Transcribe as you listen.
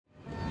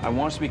I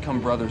want us to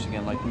become brothers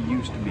again like we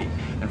used to be,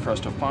 and for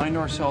us to find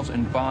ourselves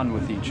and bond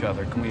with each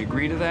other. Can we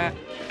agree to that?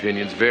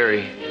 Opinions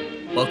vary.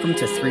 Welcome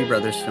to Three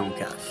Brothers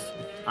Filmcast.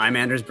 I'm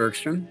Anders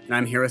Bergstrom, and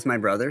I'm here with my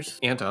brothers,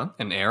 Anta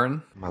and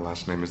Aaron. My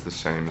last name is the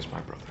same as my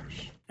brother's.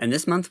 And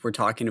this month we're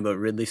talking about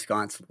Ridley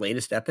Scott's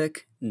latest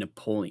epic,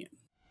 Napoleon.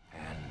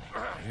 And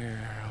here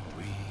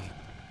we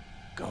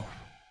go.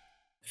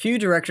 Few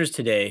directors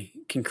today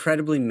can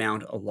credibly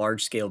mount a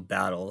large-scale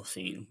battle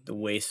scene the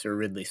way Sir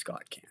Ridley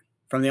Scott can.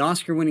 From the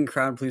Oscar-winning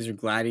crowd-pleaser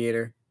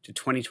Gladiator to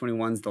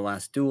 2021's The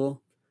Last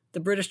Duel, the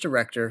British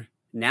director,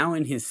 now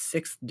in his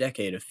sixth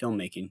decade of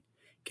filmmaking,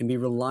 can be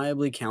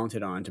reliably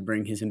counted on to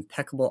bring his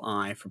impeccable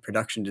eye for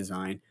production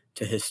design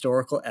to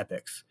historical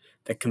epics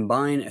that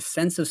combine a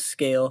sense of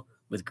scale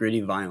with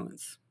gritty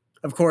violence.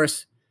 Of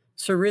course,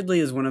 Sir Ridley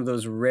is one of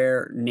those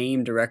rare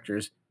name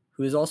directors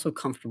who is also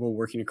comfortable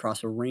working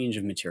across a range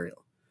of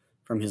material,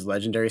 from his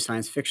legendary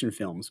science fiction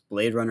films,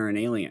 Blade Runner and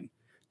Alien,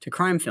 to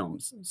crime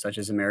films such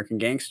as American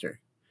Gangster,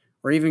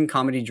 or even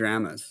comedy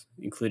dramas,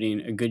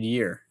 including A Good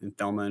Year and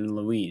Thelma and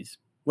Louise.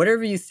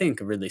 Whatever you think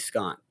of Ridley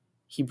Scott,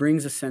 he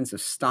brings a sense of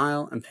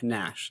style and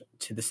panache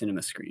to the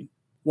cinema screen.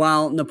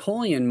 While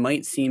Napoleon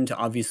might seem to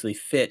obviously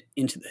fit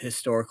into the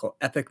historical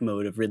epic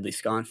mode of Ridley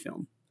Scott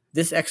film,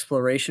 this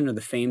exploration of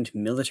the famed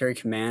military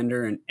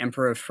commander and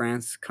Emperor of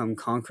France come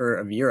conqueror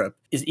of Europe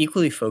is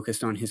equally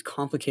focused on his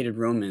complicated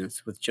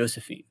romance with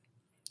Josephine,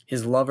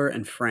 his lover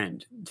and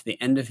friend to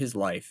the end of his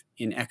life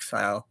in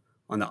exile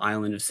on the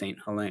island of St.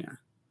 Helena.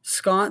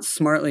 Scott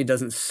smartly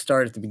doesn't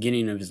start at the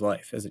beginning of his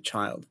life as a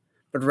child,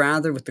 but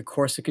rather with the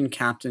Corsican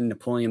captain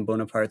Napoleon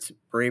Bonaparte's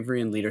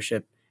bravery and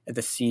leadership at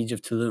the Siege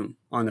of Toulon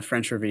on the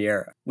French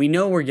Riviera. We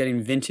know we're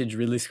getting vintage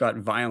Ridley Scott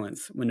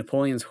violence when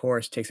Napoleon's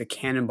horse takes a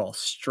cannonball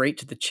straight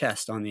to the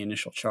chest on the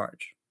initial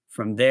charge.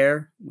 From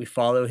there, we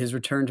follow his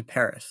return to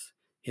Paris,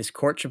 his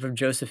courtship of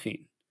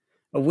Josephine,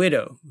 a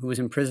widow who was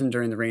imprisoned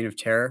during the Reign of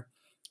Terror,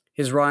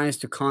 his rise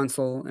to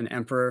consul and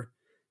emperor,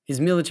 his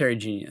military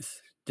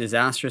genius,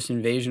 disastrous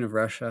invasion of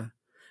Russia,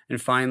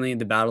 and finally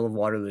the Battle of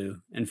Waterloo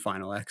and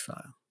final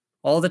exile.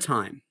 All the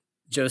time,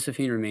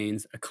 Josephine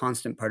remains a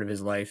constant part of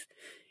his life,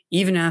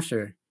 even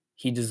after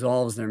he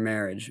dissolves their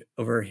marriage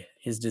over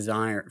his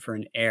desire for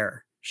an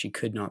heir she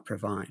could not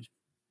provide.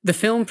 The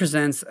film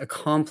presents a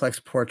complex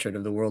portrait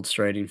of the world's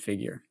striding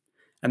figure,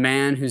 a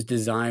man whose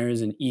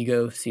desires and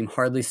ego seem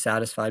hardly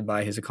satisfied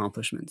by his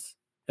accomplishments,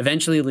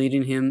 eventually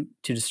leading him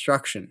to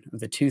destruction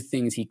of the two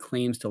things he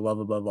claims to love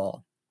above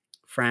all,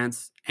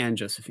 France and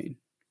Josephine.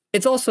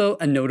 It's also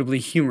a notably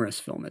humorous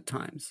film at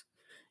times,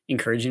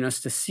 encouraging us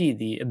to see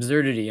the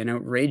absurdity and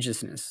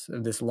outrageousness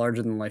of this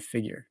larger-than-life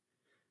figure,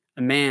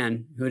 a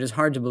man who it is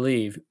hard to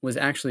believe was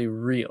actually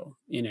real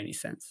in any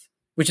sense,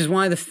 which is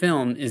why the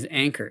film is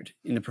anchored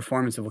in the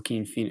performance of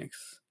Joaquin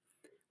Phoenix,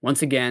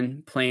 once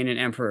again playing an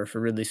emperor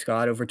for Ridley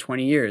Scott over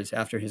 20 years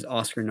after his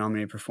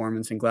Oscar-nominated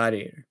performance in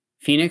Gladiator.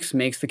 Phoenix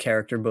makes the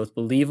character both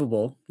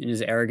believable in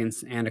his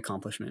arrogance and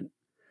accomplishment,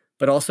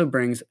 but also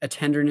brings a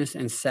tenderness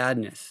and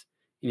sadness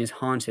in his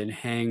haunted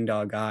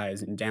hangdog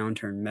eyes and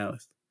downturned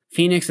mouth.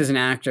 Phoenix is an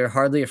actor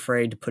hardly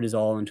afraid to put his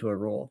all into a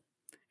role,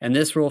 and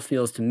this role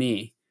feels to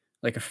me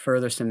like a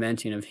further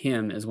cementing of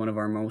him as one of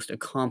our most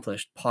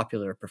accomplished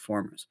popular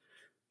performers,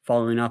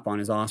 following up on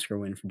his Oscar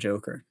win for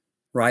Joker.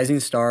 Rising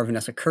star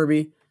Vanessa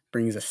Kirby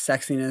brings a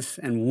sexiness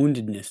and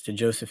woundedness to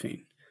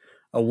Josephine,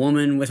 a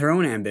woman with her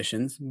own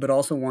ambitions, but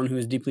also one who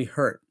is deeply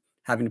hurt,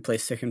 having to play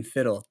second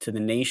fiddle to the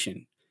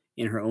nation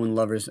in her own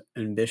lover's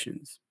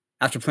ambitions.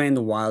 After playing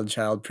the wild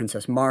child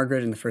Princess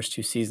Margaret in the first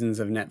two seasons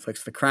of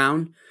Netflix The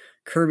Crown,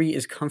 Kirby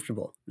is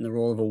comfortable in the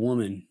role of a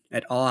woman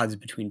at odds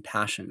between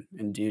passion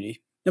and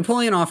duty.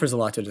 Napoleon offers a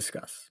lot to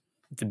discuss.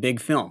 It's a big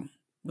film,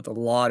 with a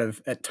lot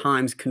of, at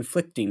times,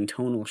 conflicting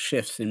tonal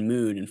shifts in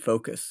mood and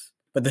focus.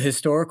 But the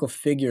historical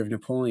figure of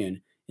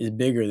Napoleon is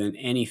bigger than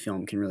any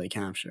film can really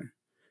capture.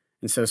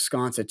 And so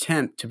Scott's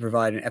attempt to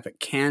provide an epic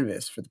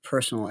canvas for the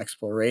personal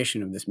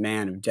exploration of this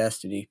man of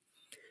destiny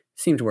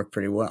seemed to work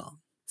pretty well.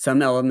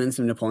 Some elements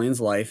of Napoleon's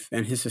life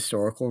and his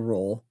historical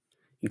role,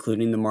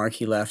 including the mark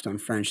he left on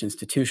French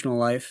institutional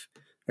life,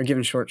 are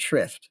given short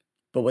shrift.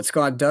 But what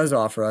Scott does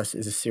offer us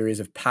is a series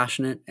of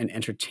passionate and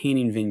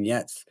entertaining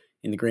vignettes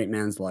in the great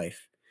man's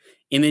life.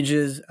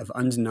 Images of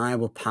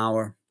undeniable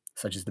power,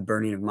 such as the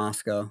burning of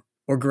Moscow,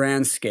 or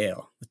grand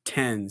scale, with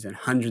tens and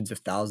hundreds of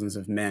thousands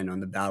of men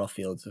on the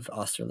battlefields of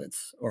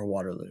Austerlitz or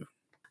Waterloo.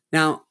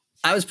 Now,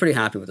 I was pretty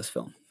happy with this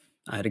film.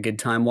 I had a good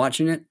time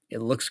watching it.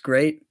 It looks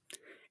great.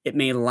 It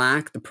may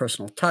lack the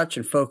personal touch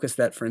and focus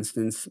that, for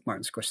instance,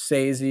 Martin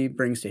Scorsese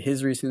brings to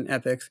his recent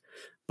epics,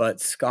 but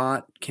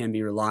Scott can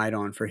be relied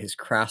on for his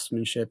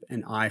craftsmanship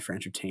and eye for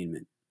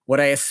entertainment.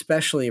 What I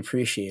especially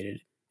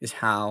appreciated is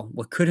how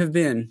what could have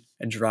been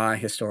a dry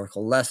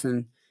historical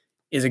lesson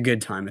is a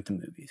good time at the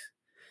movies.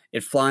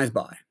 It flies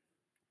by,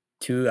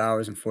 2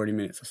 hours and 40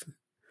 minutes,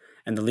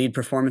 and the lead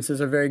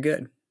performances are very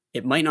good.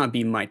 It might not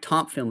be my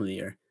top film of the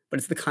year, but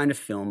it's the kind of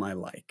film I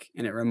like,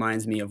 and it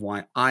reminds me of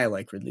why I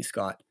like Ridley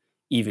Scott,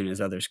 even as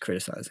others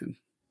criticize him.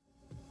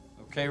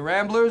 Okay,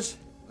 Ramblers,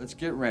 let's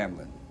get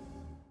rambling.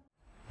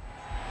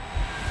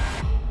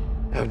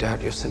 No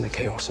doubt you'll send the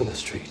chaos in the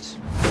streets.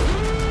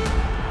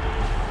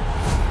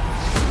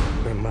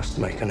 We must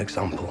make an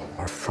example,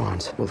 or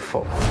France will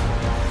fall.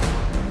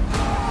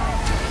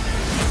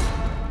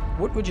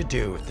 What would you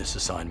do if this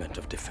assignment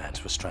of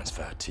defense was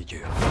transferred to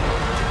you?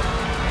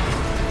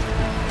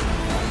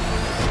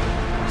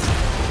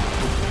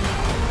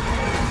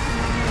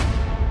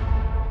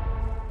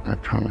 I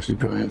promise you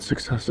brilliant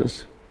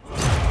successes.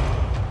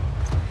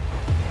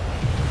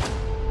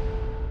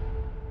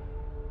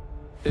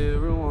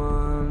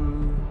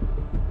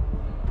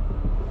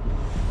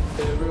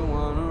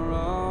 Everyone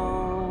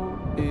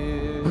around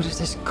here. What is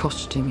this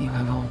costume you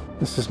have on?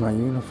 This is my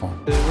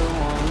uniform.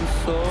 Everyone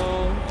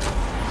so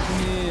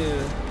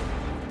near.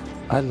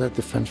 I led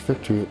the French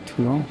victory at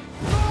Toulon.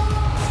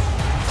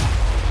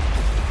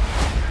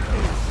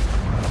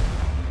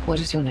 What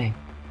is your name?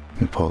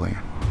 Napoleon.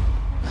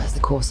 As the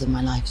course of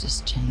my life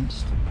just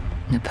changed.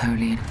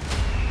 Napoleon.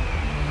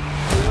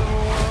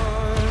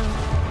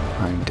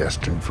 I am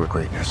destined for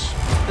greatness.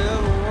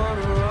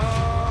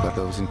 But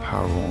those in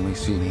power will only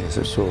see me as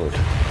a sword.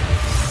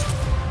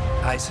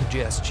 I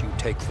suggest you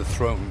take the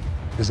throne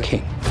as a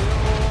king.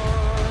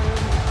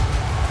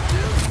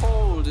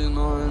 Holding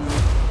on.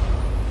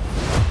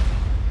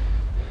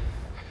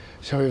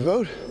 Shall we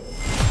vote?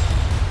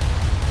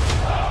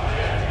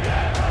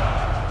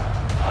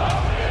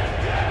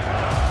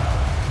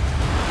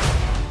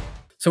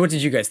 So what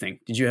did you guys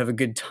think? Did you have a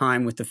good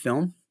time with the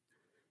film?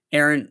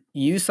 Aaron,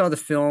 you saw the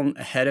film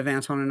ahead of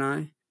Anton and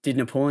I. Did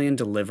Napoleon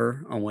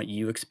deliver on what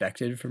you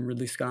expected from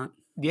Ridley Scott?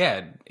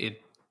 Yeah,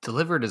 it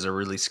delivered as a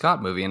Ridley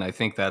Scott movie, and I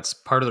think that's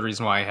part of the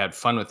reason why I had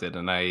fun with it.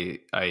 And I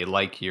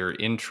like your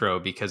intro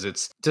because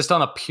it's just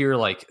on a pure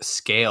like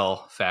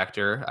scale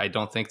factor. I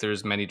don't think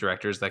there's many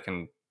directors that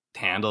can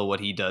handle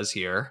what he does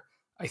here.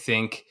 I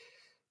think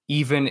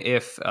even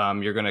if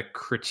you're going to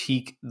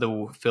critique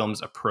the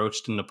film's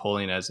approach to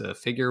Napoleon as a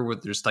figure,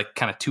 there's like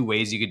kind of two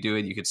ways you could do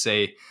it. You could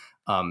say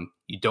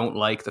you don't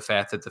like the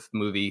fact that the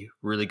movie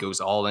really goes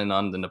all in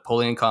on the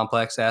Napoleon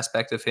complex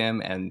aspect of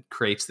him and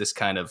creates this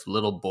kind of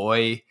little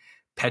boy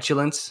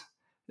petulance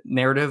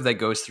narrative that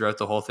goes throughout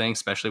the whole thing,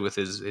 especially with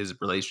his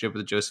relationship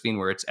with Josephine,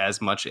 where it's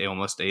as much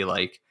almost a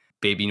like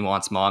baby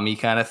wants mommy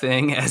kind of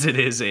thing as it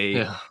is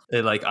a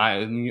like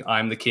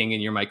I'm the king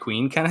and you're my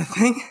queen kind of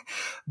thing.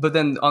 But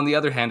then on the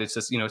other hand, it's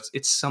just,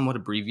 it's somewhat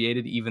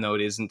abbreviated, even though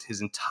it isn't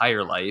his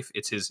entire life.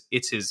 It's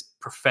his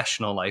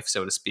professional life,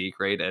 so to speak,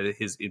 right?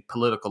 His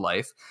political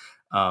life.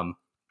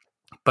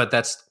 But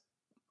that's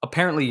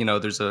apparently,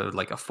 there's a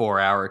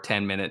 4-hour,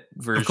 10-minute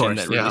version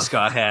that Ridley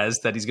Scott has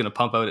that he's going to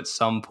pump out at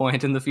some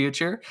point in the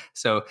future.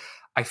 So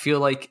I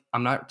feel like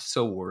I'm not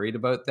so worried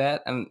about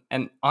that.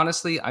 And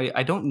honestly,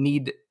 I don't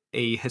need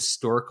a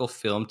historical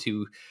film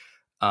to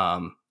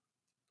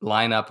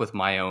line up with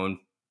my own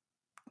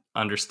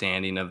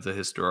understanding of the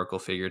historical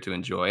figure to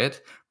enjoy it.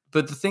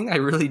 But the thing I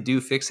really do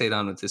fixate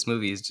on with this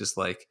movie is just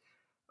like,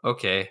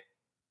 okay,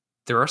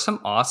 there are some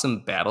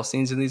awesome battle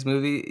scenes in this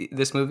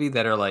movie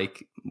that are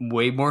like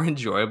way more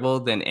enjoyable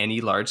than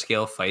any large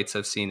scale fights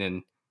I've seen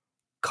in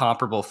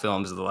comparable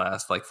films of the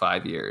last like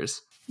 5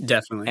 years.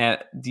 Definitely. And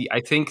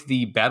I think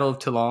the Battle of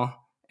Toulon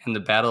and the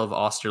Battle of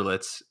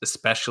Austerlitz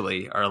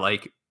especially are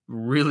like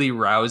really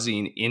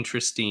rousing,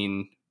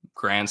 interesting,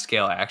 grand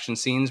scale action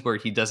scenes where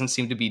he doesn't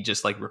seem to be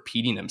just like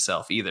repeating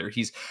himself either.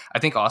 I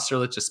think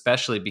Austerlitz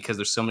especially, because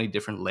there's so many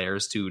different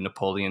layers to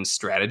Napoleon's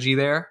strategy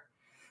there,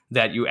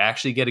 that you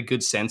actually get a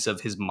good sense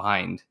of his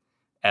mind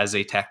as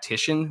a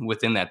tactician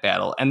within that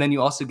battle. And then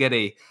you also get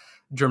a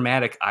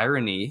dramatic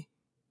irony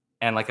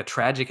and like a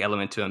tragic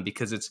element to him,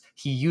 because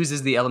he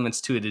uses the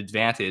elements to an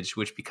advantage,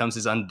 which becomes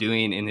his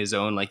undoing in his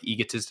own like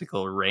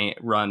egotistical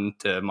run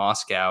to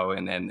Moscow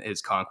and then his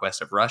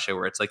conquest of Russia,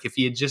 where it's like if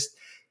he had just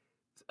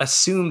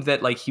assumed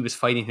that like he was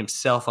fighting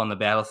himself on the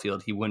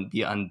battlefield, he wouldn't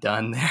be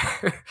undone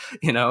there,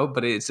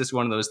 but it's just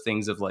one of those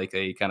things of like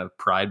a kind of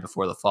pride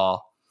before the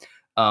fall.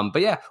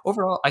 But yeah,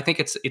 overall, I think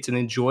it's an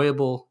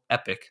enjoyable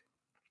epic.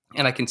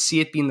 And I can see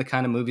it being the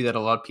kind of movie that a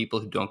lot of people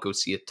who don't go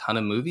see a ton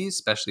of movies,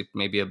 especially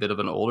maybe a bit of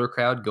an older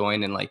crowd,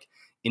 going and like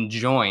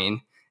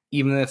enjoying,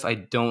 even if I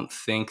don't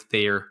think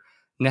they're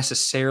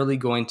necessarily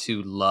going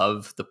to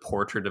love the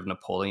portrait of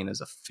Napoleon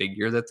as a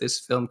figure that this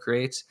film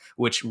creates,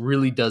 which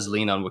really does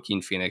lean on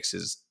Joaquin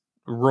Phoenix's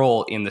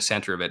role in the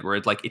center of it, where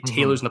it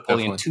tailors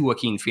Napoleon to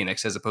Joaquin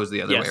Phoenix as opposed to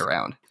the other way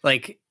around.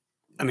 Like,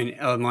 I mean,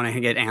 I want to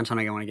get Anton,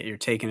 I want to get your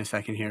take in a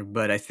second here,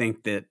 but I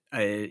think that,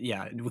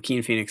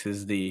 Joaquin Phoenix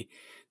is the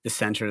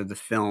center of the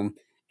film.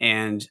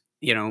 And,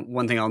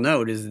 one thing I'll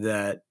note is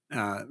that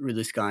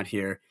Ridley Scott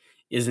here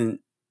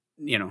isn't,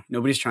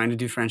 nobody's trying to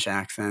do French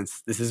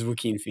accents. This is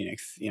Joaquin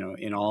Phoenix,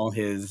 in all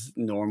his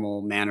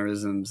normal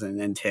mannerisms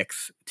and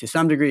tics to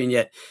some degree. And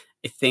yet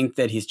I think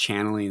that he's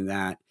channeling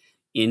that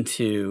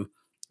into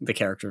the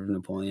character of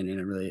Napoleon in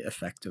a really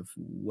effective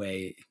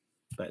way.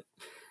 But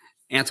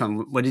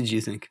Anton, what did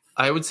you think?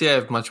 I would say I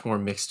have much more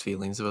mixed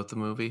feelings about the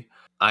movie.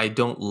 I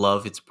don't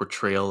love its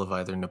portrayal of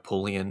either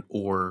Napoleon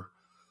or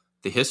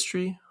the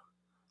history,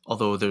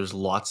 although there's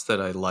lots that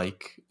I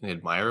like and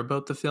admire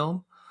about the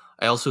film.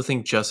 I also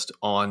think just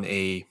on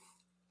a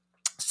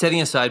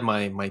setting aside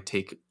my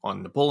take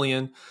on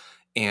Napoleon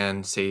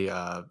and say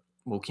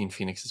Joaquin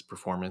Phoenix's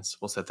performance,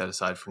 we'll set that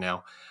aside for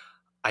now.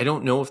 I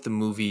don't know if the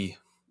movie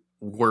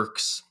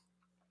works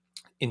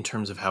in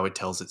terms of how it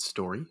tells its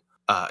story.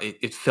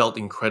 It felt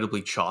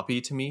incredibly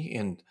choppy to me,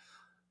 and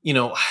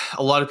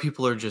a lot of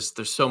people are just,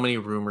 there's so many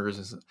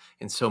rumors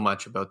and so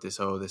much about this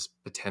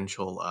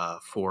potential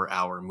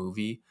 4-hour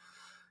movie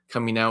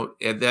coming out.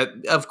 And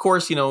that, of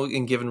course,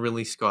 in given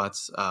Ridley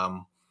Scott's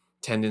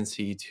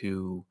tendency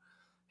to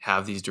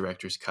have these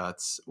director's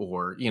cuts,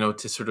 or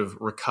to sort of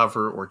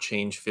recover or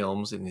change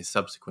films in the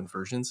subsequent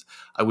versions,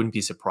 I wouldn't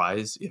be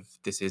surprised if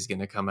this is going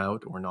to come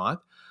out or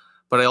not.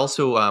 But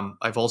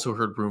I've also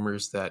heard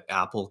rumors that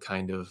Apple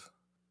kind of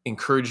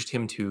encouraged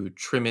him to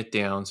trim it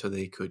down so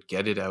they could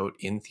get it out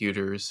in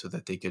theaters, so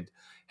that they could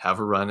have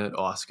a run at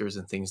Oscars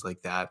and things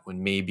like that,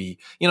 when maybe,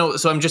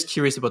 so I'm just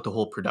curious about the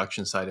whole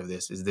production side of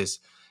this. Is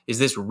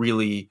this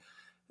really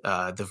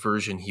the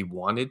version he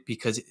wanted?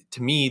 Because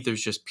to me,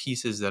 there's just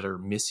pieces that are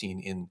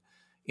missing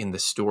in the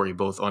story,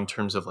 both on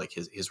terms of like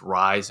his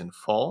rise and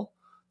fall,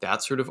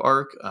 that sort of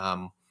arc.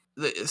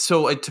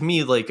 So to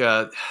me, like,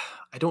 I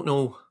don't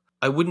know.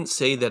 I wouldn't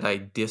say that I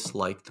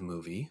disliked the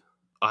movie.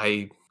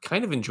 I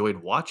kind of enjoyed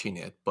watching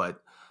it, but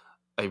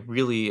I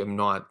really am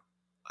not.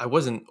 I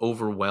wasn't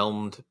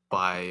overwhelmed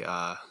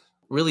by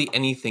really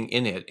anything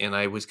in it, and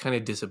I was kind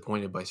of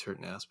disappointed by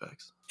certain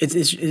aspects. It's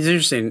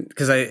interesting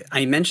because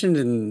I mentioned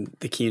in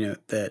the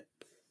keynote that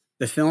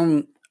the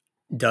film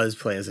does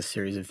play as a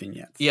series of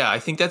vignettes. Yeah, I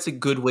think that's a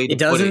good way to It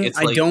doesn't. put it.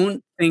 I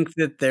don't think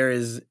that there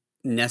is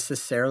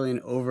necessarily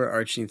an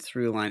overarching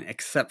through line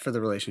except for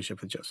the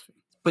relationship with Josephine.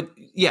 But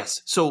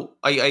yes, so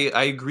I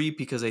agree,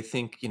 because I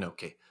think,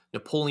 okay,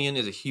 Napoleon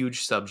is a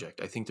huge subject.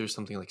 I think there's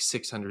something like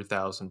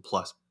 600,000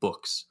 plus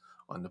books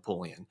on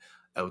Napoleon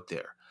out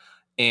there.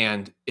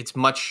 And it's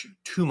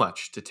too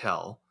much to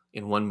tell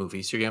in one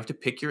movie. So you're going to have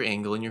to pick your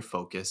angle and your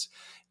focus.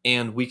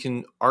 And we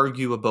can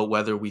argue about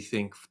whether we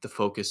think the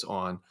focus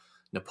on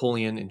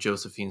Napoleon and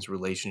Josephine's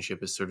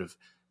relationship is sort of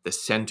the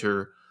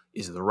center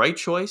is the right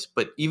choice.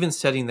 But even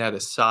setting that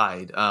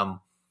aside, I'm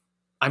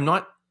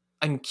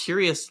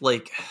curious,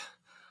 like,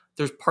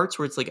 there's parts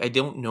where it's like, I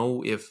don't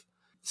know if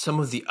some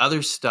of the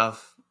other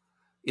stuff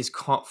is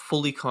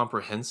fully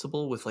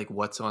comprehensible with like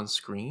what's on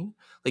screen.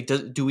 Like,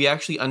 do we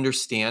actually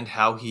understand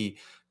how he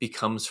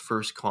becomes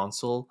first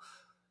consul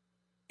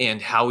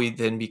and how he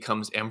then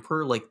becomes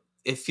emperor? Like,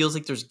 it feels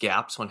like there's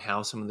gaps on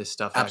how some of this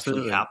stuff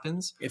actually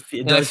happens.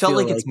 And I felt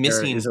like it's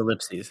missing. There's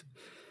ellipses.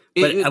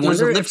 But I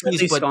wonder if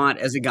Ridley Scott,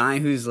 as a guy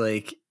who's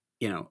like,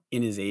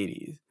 in his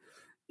 80s,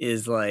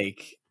 is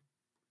like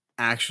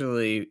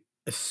actually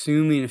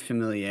assuming a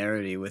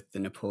familiarity with the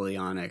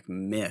Napoleonic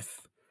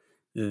myth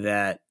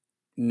that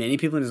many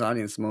people in his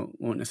audience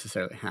won't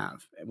necessarily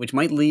have, which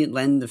might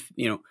lend the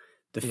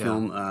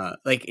film,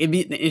 like, it'd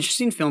be an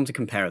interesting film to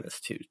compare this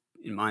to,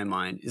 in my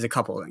mind, is a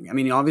couple of things. I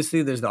mean,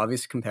 obviously there's the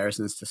obvious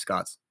comparisons to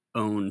Scott's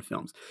own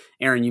films.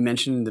 Aaron, you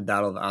mentioned the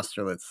Battle of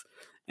Austerlitz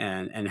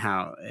and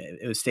how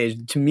it was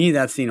staged. To me,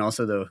 that scene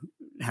also, though,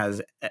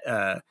 has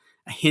a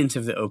hint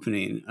of the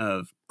opening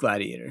of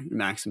Gladiator,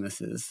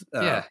 Maximus's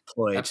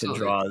ploy absolutely.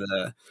 to draw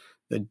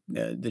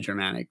the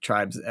Germanic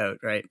tribes out,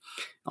 right,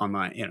 on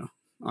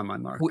my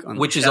mark,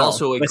 which is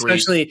also a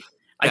especially great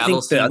I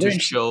think the other to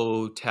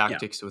show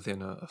tactics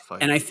within a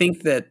fight. And I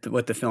think that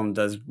what the film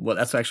does,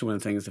 that's actually one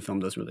of the things the film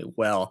does really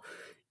well,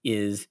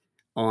 is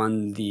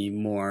on the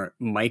more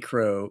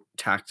micro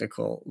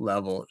tactical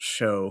level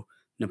show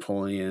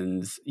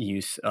Napoleon's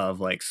use of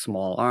like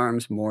small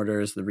arms,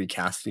 mortars, the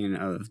recasting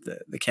of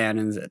the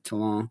cannons at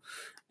Toulon,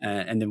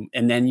 and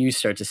then you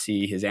start to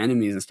see his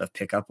enemies and stuff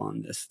pick up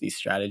on these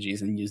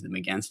strategies and use them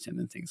against him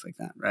and things like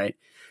that, right?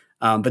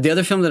 But the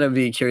other film that I'd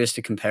be curious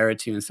to compare it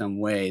to in some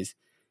ways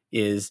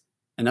is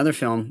another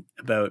film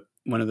about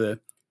one of the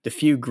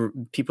few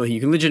people you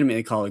can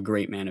legitimately call a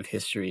great man of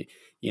history.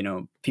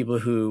 People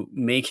who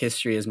make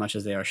history as much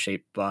as they are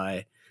shaped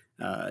by,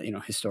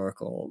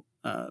 historical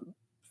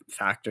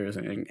factors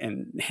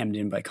and hemmed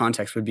in by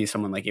context, would be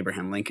someone like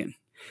Abraham Lincoln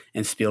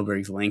and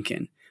Spielberg's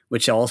Lincoln,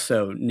 which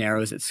also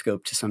narrows its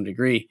scope to some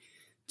degree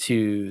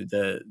to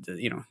the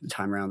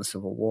time around the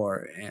Civil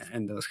War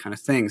and those kind of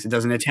things. It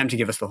doesn't attempt to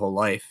give us the whole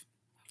life.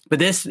 But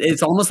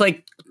it's almost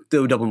like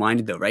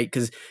double-minded, though, right?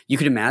 Because you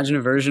could imagine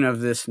a version of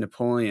this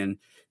Napoleon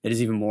that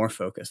is even more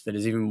focused, that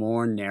is even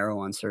more narrow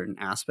on certain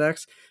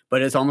aspects.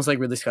 But it's almost like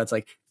Ridley Scott's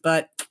like,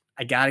 but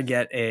I got to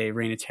get a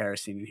Reign of Terror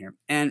scene in here.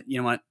 And you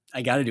know what?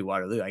 I got to do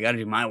Waterloo. I got to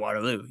do my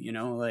Waterloo,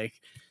 like.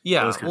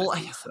 Yeah, well,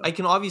 I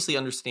can obviously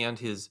understand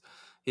his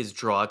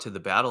draw to the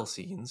battle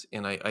scenes.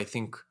 And I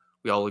think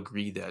we all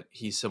agree that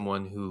he's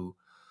one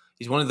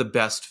of the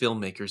best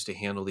filmmakers to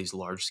handle these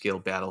large scale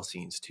battle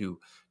scenes, to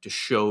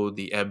show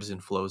the ebbs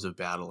and flows of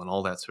battle and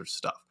all that sort of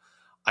stuff.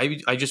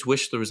 I just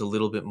wish there was a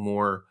little bit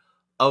more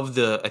of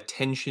the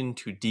attention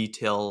to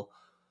detail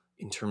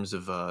in terms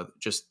of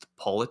just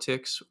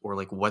politics or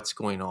like what's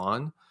going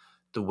on,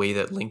 the way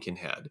that Lincoln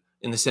had,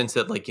 in the sense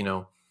that, like,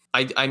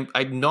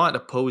 I'm not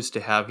opposed to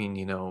having,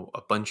 you know,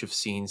 a bunch of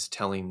scenes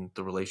telling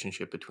the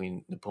relationship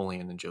between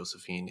Napoleon and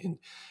Josephine,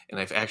 and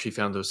I've actually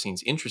found those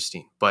scenes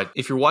interesting. But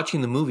if you're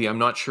watching the movie, I'm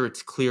not sure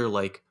it's clear,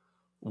 like,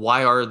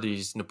 why are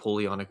these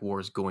Napoleonic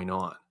wars going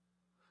on?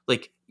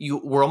 Like,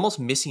 we're almost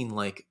missing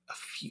like a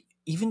few,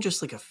 even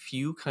just like a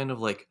few kind of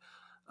like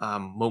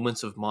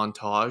moments of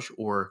montage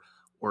or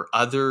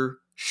other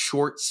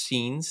short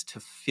scenes to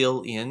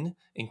fill in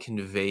and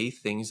convey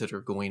things that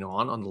are going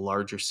on the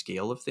larger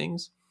scale of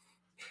things.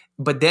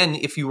 But then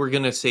if you were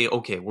going to say,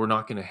 okay, we're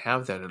not going to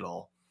have that at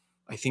all,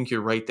 I think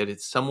you're right that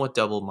it's somewhat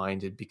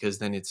double-minded, because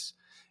then it's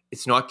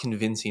not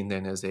convincing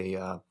then as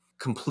a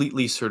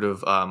completely sort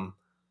of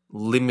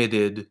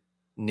limited,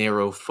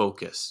 narrow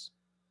focus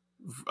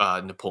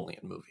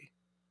Napoleon movie.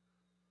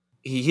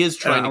 He is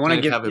trying to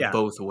kind of have it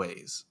both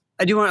ways.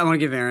 I want to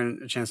give Aaron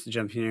a chance to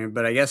jump in here,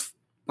 but I guess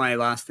my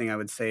last thing I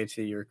would say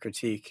to your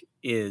critique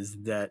is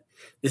that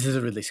this is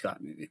a Ridley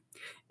Scott movie.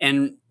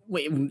 And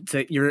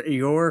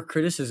your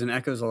criticism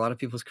echoes a lot of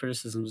people's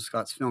criticisms of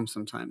Scott's films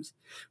sometimes,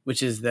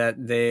 which is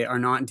that they are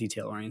not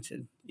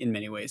detail-oriented in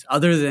many ways,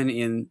 other than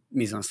in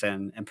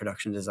mise-en-scène and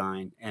production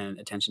design and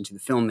attention to the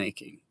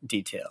filmmaking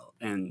detail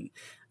and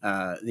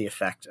the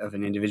effect of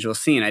an individual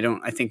scene.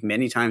 I think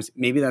many times,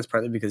 maybe that's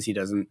partly because he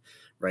doesn't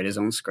write his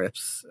own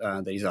scripts,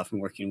 that he's often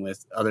working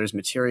with others'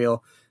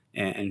 material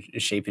and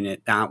shaping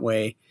it that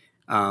way.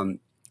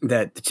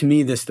 That to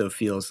me, this though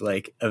feels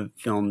like a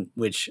film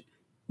which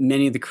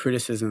many of the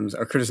criticisms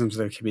are criticisms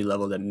that can be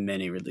leveled at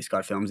many Ridley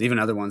Scott films, even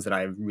other ones that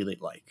I really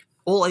like.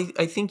 Well,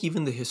 I think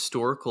even the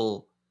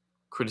historical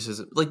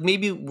criticism, like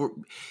maybe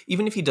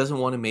even if he doesn't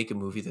want to make a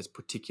movie that's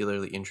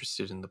particularly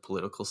interested in the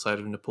political side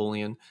of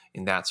Napoleon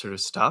and that sort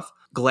of stuff,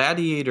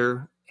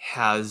 Gladiator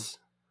has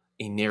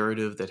a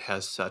narrative that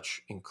has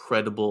such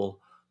incredible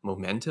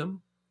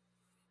momentum,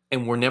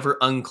 and we're never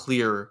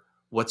unclear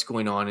what's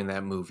going on in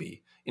that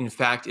movie. In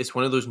fact, it's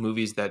one of those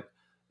movies that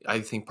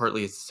I think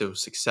partly it's so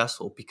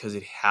successful because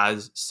it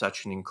has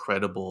such an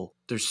incredible,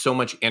 there's so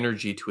much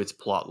energy to its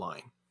plot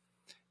line.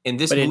 And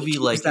this movie,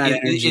 like,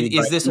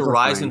 is this a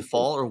rise and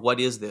fall, or what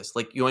is this?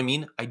 Like, you know what I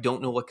mean? I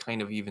don't know what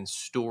kind of even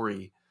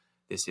story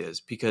this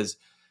is, because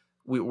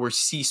we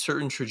see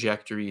certain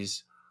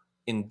trajectories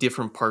in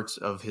different parts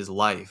of his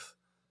life,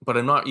 but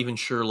I'm not even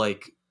sure,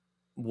 like,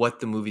 what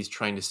the movie's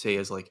trying to say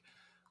is, like,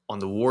 on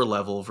the war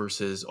level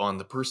versus on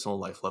the personal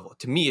life level.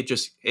 To me,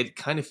 it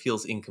kind of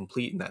feels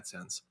incomplete in that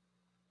sense.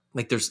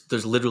 Like,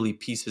 there's literally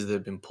pieces that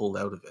have been pulled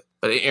out of it.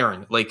 But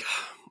Aaron, like,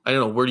 I don't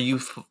know, where do you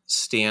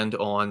stand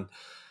on,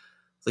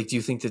 like, do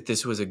you think that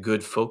this was a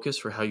good focus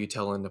for how you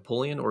tell in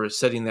Napoleon, or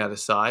setting that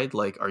aside,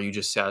 like, are you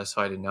just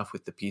satisfied enough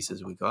with the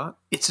pieces we got?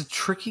 It's a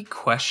tricky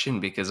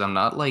question because I'm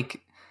not like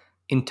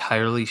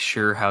entirely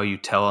sure how you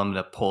tell a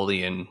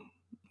Napoleon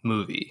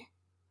movie.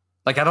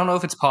 Like, I don't know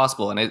if it's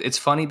possible. And it's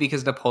funny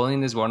because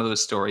Napoleon is one of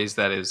those stories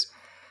that is,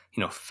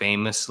 you know,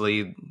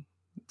 famously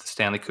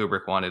Stanley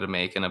Kubrick wanted to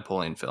make a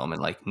Napoleon film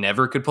and like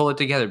never could pull it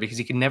together because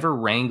he could never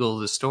wrangle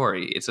the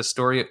story. It's a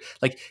story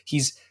like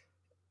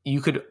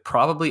you could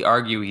probably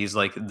argue he's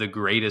like the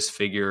greatest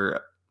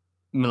figure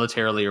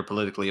militarily or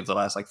politically of the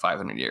last like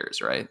 500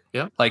 years, right?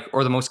 Yeah. Like,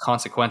 or the most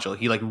consequential.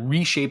 He like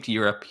reshaped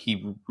Europe.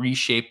 He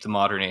reshaped the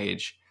modern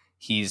age.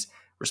 He's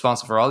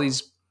responsible for all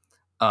these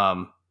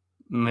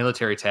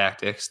military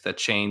tactics that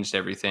changed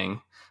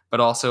everything, but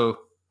also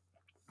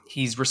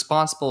he's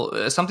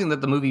responsible, something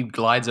that the movie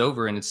glides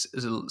over and it's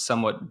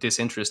somewhat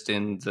disinterest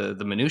in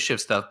the minutiae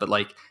of stuff, but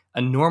like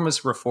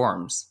enormous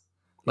reforms.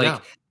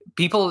 Like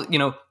people, you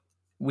know,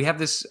 we have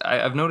this,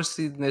 I've noticed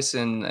this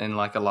in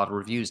like a lot of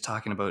reviews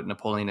talking about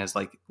Napoleon as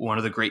like one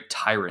of the great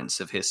tyrants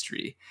of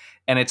history.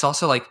 And it's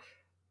also like,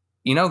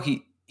 you know,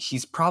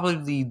 he's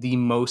probably the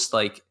most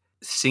like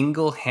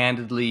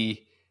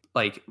single-handedly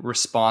like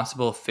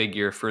responsible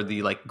figure for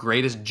the like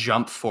greatest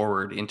jump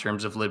forward in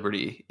terms of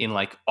liberty in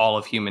like all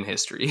of human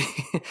history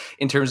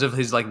in terms of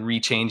his like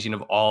rechanging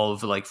of all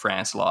of like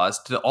France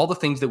laws to all the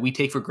things that we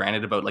take for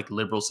granted about like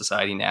liberal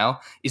society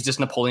now is just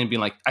Napoleon being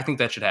like, I think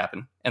that should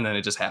happen. And then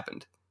it just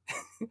happened.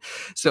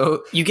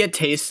 So you get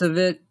tastes of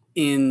it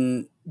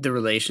in the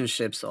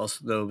relationships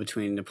also though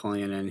between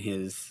Napoleon and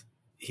his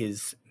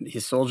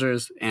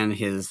soldiers and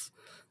his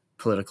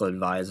political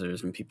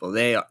advisors and people.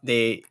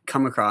 They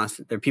come across,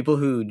 they're people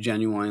who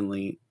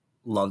genuinely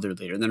love their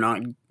leader. They're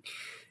not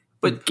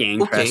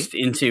gang pressed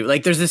into,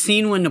 like, there's a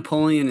scene when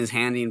Napoleon is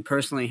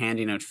personally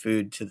handing out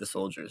food to the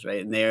soldiers,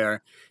 right? And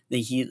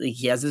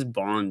he has this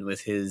bond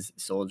with his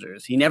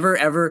soldiers. He never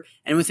ever,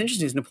 and what's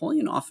interesting is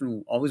Napoleon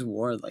always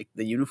wore like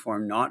the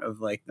uniform, not of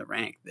like the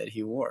rank that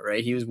he wore,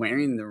 right? He was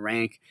wearing the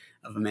rank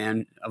of a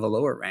man of a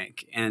lower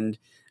rank. And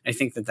I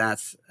think that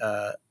that's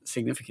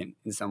significant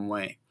in some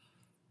way.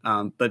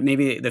 But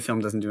maybe the film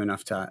doesn't do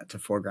enough to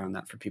foreground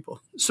that for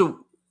people.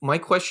 So my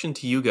question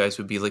to you guys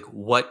would be like,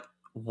 what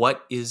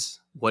is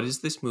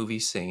this movie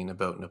saying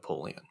about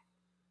Napoleon?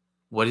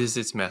 What is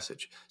its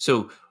message?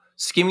 So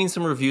skimming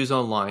some reviews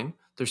online,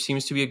 there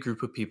seems to be a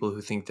group of people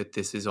who think that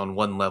this is on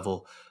one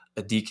level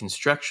a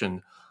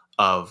deconstruction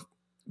of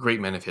great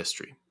men of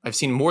history. I've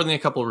seen more than a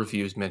couple of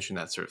reviews mention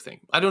that sort of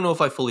thing. I don't know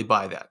if I fully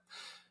buy that.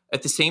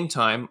 At the same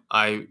time,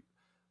 I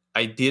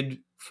did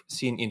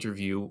see an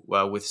interview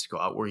with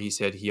Scott where he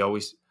said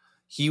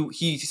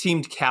he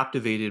seemed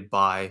captivated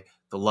by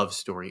the love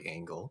story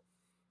angle.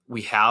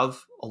 We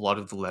have a lot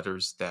of the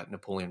letters that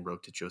Napoleon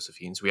wrote to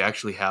Josephine. So we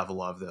actually have a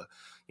lot of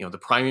the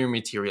primary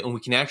material, and we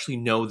can actually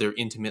know their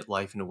intimate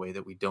life in a way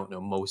that we don't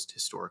know most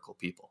historical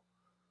people.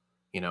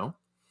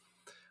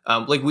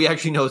 Like we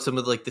actually know some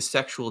of like the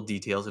sexual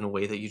details in a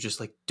way that you just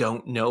like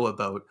don't know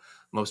about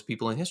most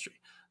people in history.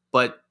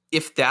 But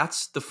if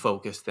that's the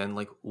focus, then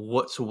like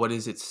what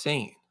is it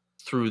saying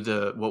through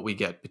what we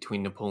get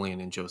between Napoleon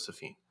and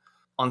Josephine?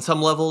 On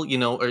some level,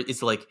 or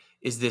it's like,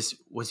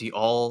 was he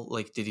all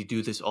like, did he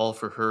do this all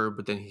for her,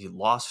 but then he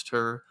lost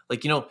her?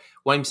 Like,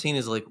 what I'm saying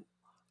is like,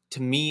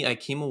 to me, I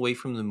came away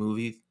from the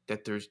movie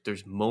that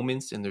there's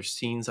moments and there's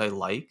scenes I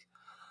like,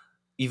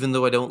 even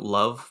though I don't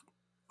love.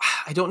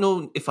 I don't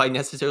know if I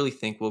necessarily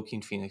think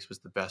Joaquin Phoenix was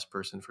the best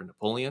person for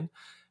Napoleon,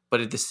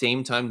 but at the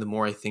same time, the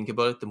more I think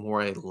about it, the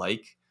more I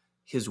like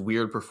his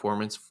weird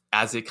performance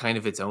as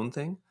its own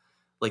thing.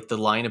 Like the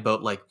line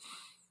about like,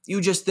 you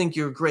just think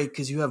you're great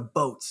because you have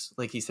boats,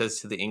 like he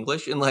says to the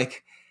English. And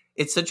like,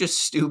 it's such a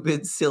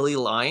stupid, silly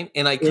line.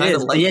 And I kind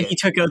of like yeah, it. he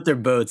took out their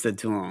boats at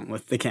Toulon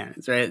with the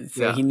cannons, right?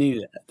 So he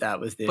knew that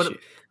was the issue.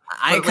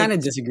 I kind of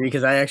disagree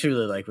because I actually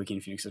really like Joaquin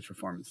Phoenix's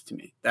performance. To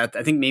me, I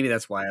think maybe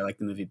that's why I like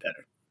the movie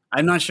better.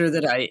 I'm not sure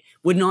that I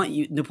would not.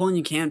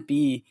 Napoleon can't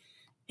be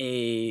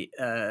a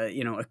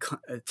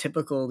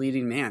typical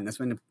leading man. That's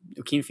when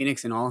Joaquin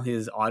Phoenix, in all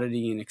his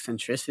oddity and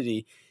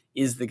eccentricity,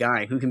 is the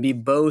guy who can be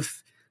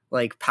both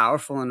like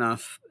powerful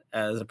enough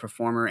as a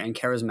performer and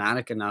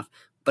charismatic enough,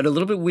 but a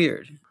little bit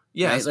weird.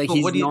 Yes, right?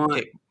 Like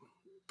but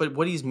but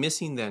what he's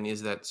missing then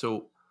is that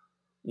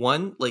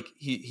one, like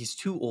he's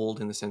too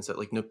old in the sense that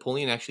like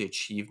Napoleon actually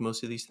achieved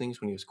most of these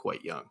things when he was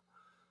quite young.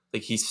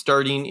 Like he's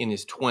starting in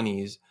his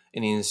 20s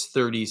and in his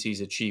 30s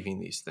he's achieving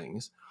these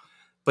things.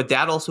 But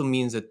that also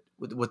means that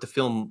what the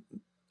film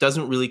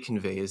doesn't really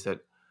convey is that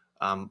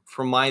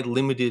from my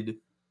limited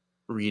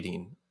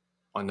reading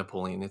on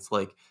Napoleon, it's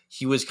like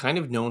he was kind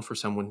of known for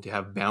someone to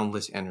have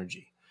boundless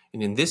energy.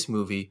 And in this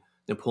movie,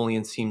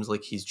 Napoleon seems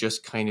like he's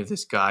just kind of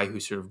this guy who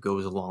sort of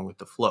goes along with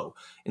the flow.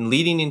 And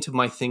leading into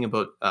my thing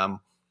about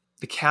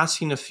the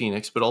casting of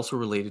Phoenix, but also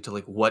related to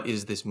like, what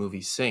is this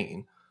movie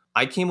saying?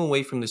 I came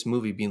away from this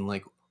movie being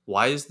like,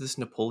 why is this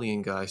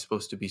Napoleon guy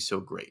supposed to be so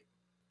great?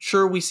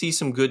 Sure, we see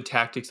some good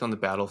tactics on the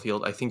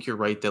battlefield. I think you're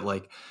right that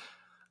like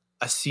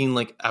a scene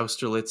like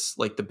Austerlitz,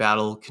 like the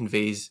battle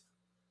conveys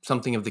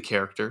something of the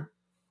character.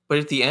 But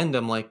at the end,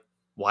 I'm like,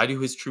 why do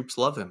his troops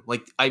love him?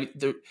 Like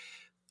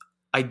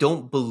I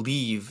don't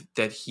believe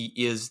that he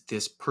is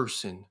this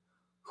person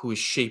who is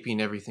shaping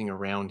everything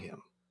around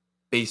him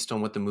based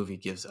on what the movie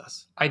gives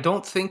us. I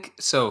don't think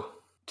so.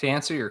 To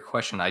answer your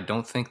question, I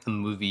don't think the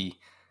movie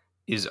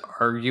is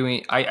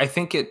arguing. I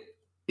think it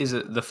is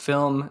the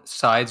film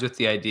sides with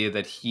the idea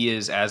that he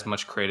is as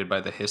much created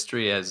by the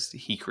history as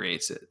he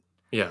creates it.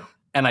 Yeah.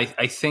 And I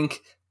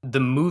think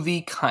the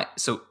movie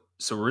so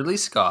Ridley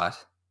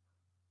Scott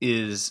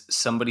is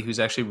somebody who's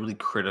actually really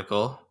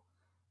critical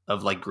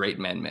of like great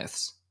men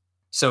myths.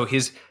 So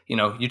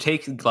you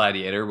take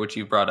Gladiator, which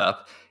you brought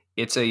up.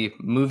 It's a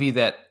movie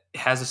that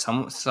has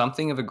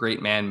something of a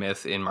great man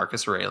myth in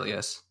Marcus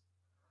Aurelius,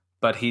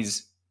 but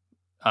he's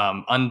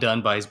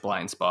undone by his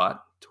blind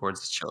spot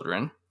towards his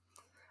children.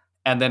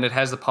 And then it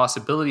has the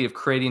possibility of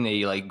creating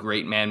a like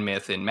great man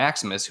myth in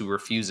Maximus, who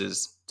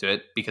refuses to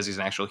it because he's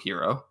an actual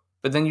hero.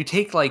 But then you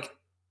take like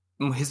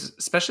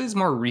especially his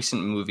more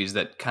recent movies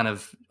that kind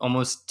of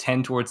almost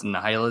tend towards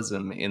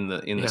nihilism in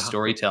the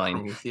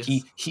storytelling.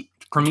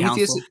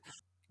 Prometheus,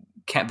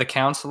 the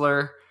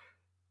Counselor,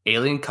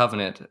 Alien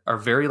Covenant are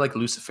very like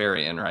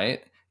Luciferian,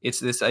 right?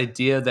 It's this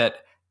idea that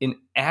in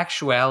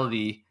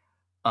actuality,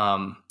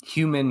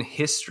 human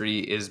history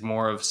is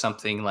more of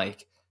something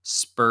like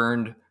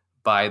spurned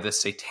by the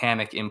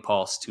satanic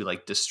impulse to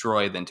like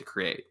destroy than to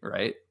create,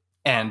 right?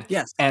 And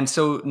yes. And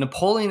so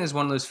Napoleon is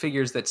one of those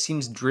figures that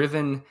seems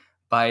driven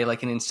by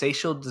like an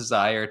insatiable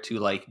desire to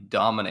like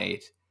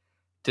dominate,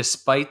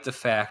 despite the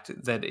fact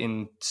that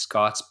in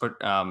Scott's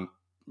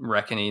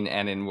reckoning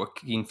and in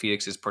Joaquin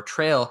Phoenix's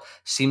portrayal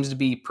seems to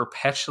be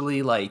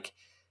perpetually like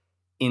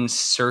in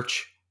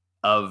search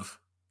of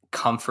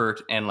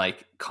comfort and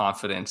like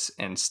confidence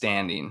and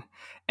standing.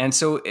 And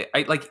so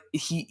I like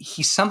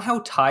he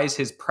somehow ties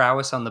his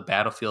prowess on the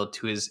battlefield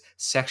to his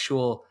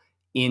sexual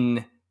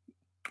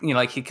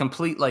like he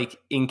complete like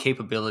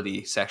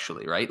incapability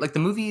sexually, right? Like the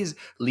movie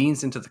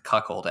leans into the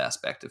cuckold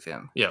aspect of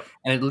him. Yeah.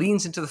 And it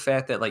leans into the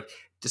fact that like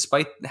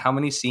despite how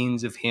many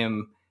scenes of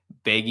him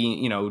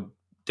begging,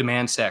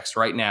 demand sex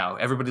right now,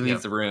 everybody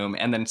leave the room,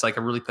 and then it's like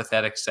a really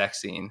pathetic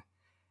sex scene.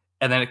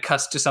 And then it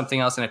cuts to something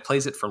else and it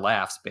plays it for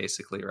laughs,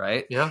 basically,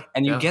 right? Yeah.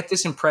 And you get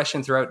this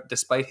impression throughout,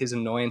 despite his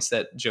annoyance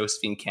that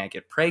Josephine can't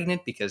get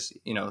pregnant because,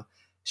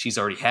 she's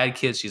already had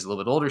kids. She's a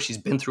little bit older. She's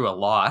been through a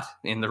lot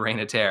in the Reign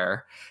of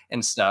Terror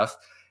and stuff.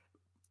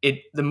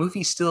 the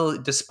movie still,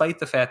 despite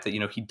the fact that, you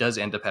know, he does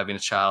end up having a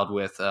child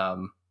with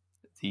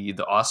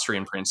the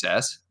Austrian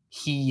princess,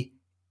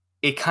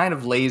 it kind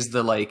of lays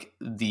the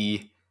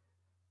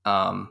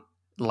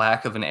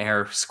lack of an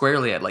heir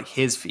squarely at like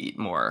his feet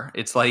more.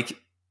 It's like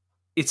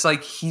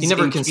He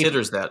never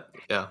considers that.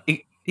 Yeah.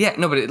 Yeah,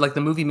 no, but like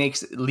the movie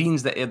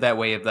leans that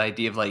way, of the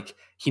idea of like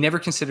he never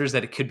considers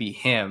that it could be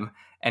him,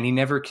 and it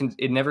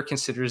never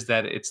considers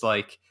that it's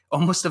like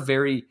almost a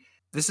very,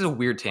 this is a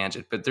weird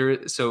tangent, but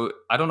so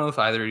I don't know if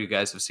either of you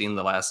guys have seen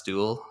The Last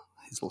Duel,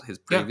 his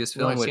previous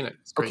film. I've seen it.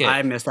 It's great. Okay,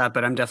 I missed that,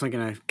 but I'm definitely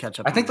going to catch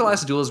up. I think The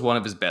Last Duel is one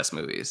of his best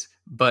movies,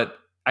 but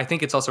I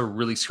think it's also a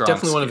really strong.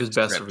 Definitely one of his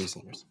best of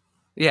recent years.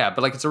 Yeah,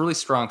 but like it's a really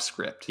strong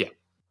script. Yeah,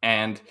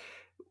 and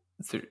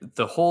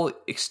the whole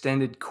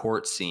extended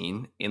court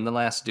scene in The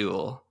Last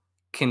Duel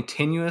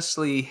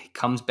continuously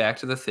comes back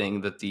to the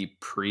thing that the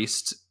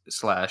priest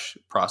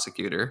 /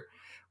 prosecutor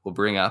will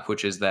bring up,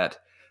 which is that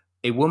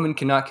a woman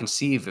cannot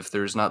conceive if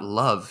there's not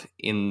love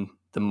in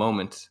the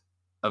moment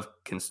of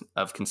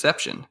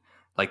conception.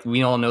 Like,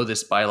 we all know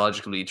this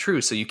biologically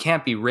true, so you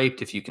can't be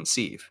raped if you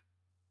conceive.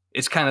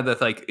 It's kind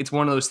of it's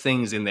one of those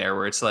things in there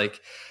where it's like,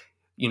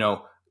 you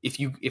know,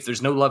 if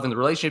there's no love in the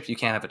relationship, you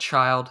can't have a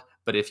child.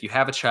 But if you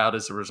have a child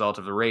as a result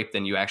of the rape,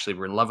 then you actually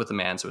were in love with the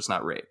man, so it's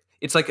not rape.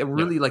 It's like a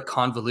really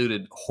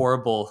convoluted,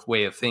 horrible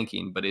way of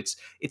thinking, but it's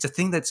a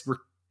thing that's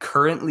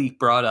currently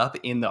brought up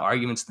in the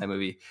arguments in that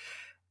movie,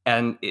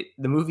 and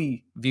the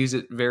movie views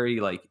it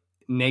very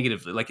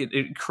negatively. Like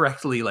it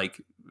correctly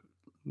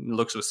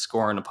looks with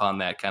scorn upon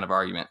that kind of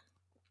argument.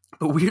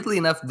 But weirdly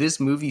enough, this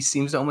movie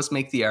seems to almost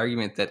make the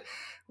argument that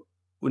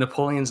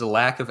Napoleon's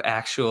lack of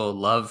actual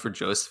love for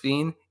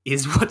Josephine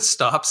is what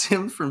stops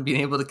him from being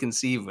able to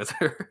conceive with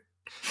her.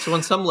 So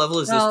on some level,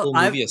 is this whole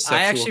movie a sexual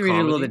comedy? I actually read it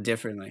a little bit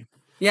differently.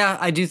 Yeah,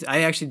 I do.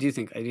 I actually do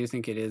think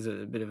it is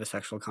a bit of a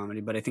sexual comedy,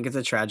 but I think it's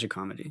a tragic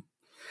comedy.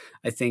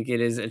 I think it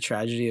is a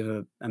tragedy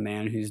of a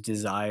man whose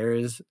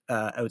desires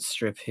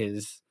outstrip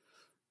his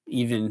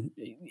even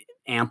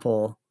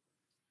ample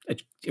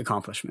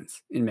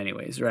accomplishments in many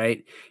ways,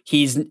 right?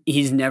 He's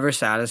never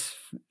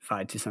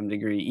satisfied to some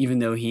degree, even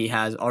though he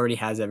already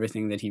has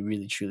everything that he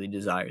really truly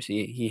desires.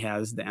 He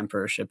has the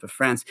emperorship of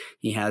France,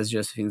 he has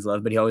Josephine's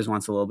love, but he always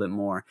wants a little bit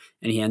more,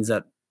 and he ends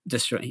up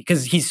destroying,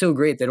 because he's so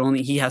great that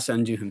only he has to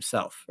undo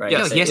himself, right?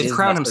 Yeah, he has to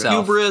crown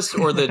himself. Hubris,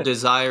 or the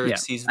desire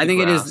exceeds the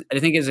grasp. I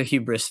think it's a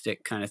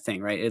hubristic kind of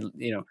thing, right?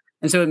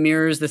 And so it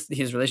mirrors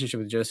his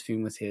relationship with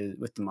Josephine, with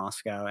the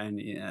Moscow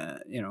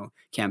and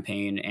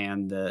campaign,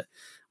 and the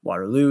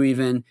Waterloo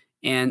even.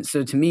 And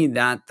so to me,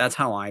 that's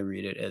how I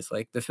read it, is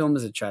like the film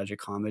is a tragic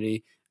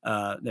comedy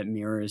that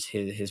mirrors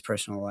his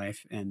personal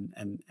life and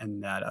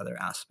that other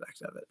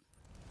aspect of it.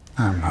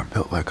 I'm not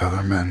built like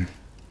other men.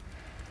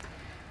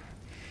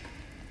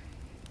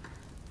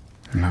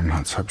 And I'm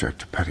not subject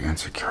to petty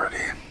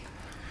insecurity.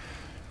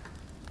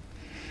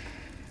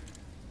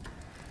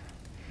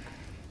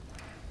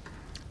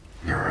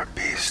 You're a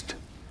beast.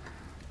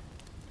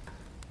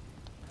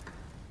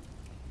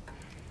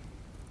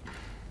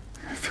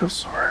 I feel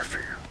sorry for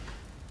you.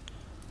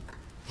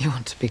 You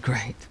want to be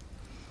great?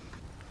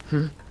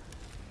 You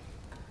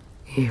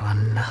are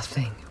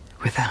nothing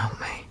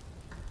without me.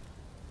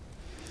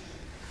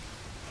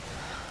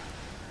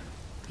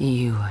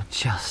 You are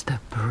just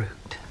a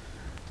brute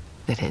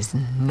that is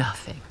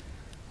nothing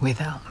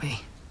without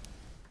me.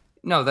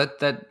 No,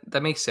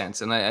 that makes sense,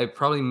 and I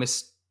probably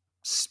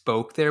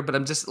misspoke there, but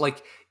I'm just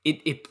like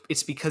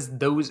it's because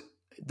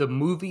the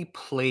movie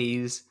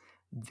plays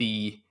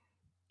the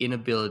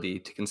inability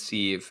to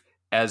conceive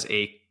as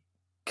a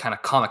kind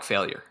of comic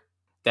failure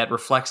that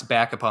reflects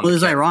back upon. Well,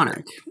 it's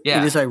ironic.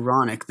 Yeah, it is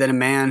ironic that a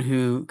man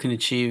who can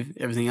achieve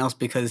everything else,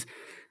 because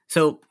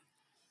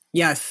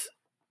yes,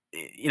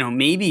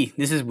 maybe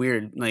this is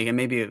weird, like it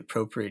may be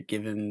appropriate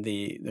given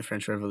the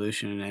French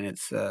Revolution and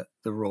its the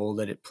role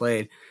that it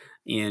played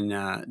in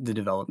the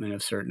development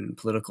of certain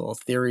political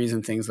theories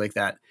and things like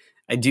that.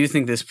 I do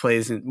think this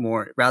plays in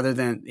more, rather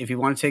than, if you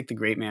want to take the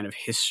great man of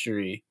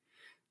history,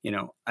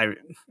 I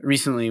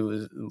recently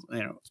was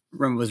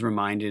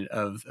reminded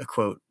of a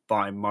quote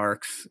by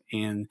Marx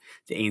in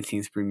the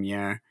 18th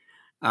Brumaire,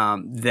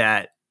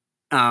 that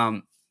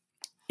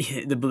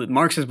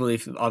Marx's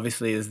belief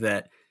obviously is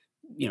that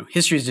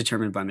history is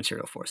determined by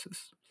material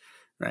forces,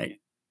 right?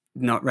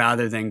 Not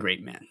rather than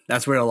great men.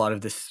 That's where a lot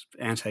of this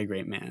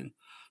anti-great man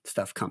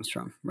stuff comes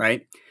from,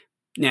 right?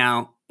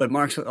 Now, but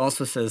Marx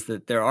also says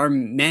that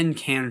men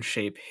can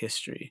shape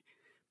history,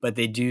 but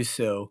they do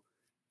so,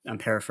 I'm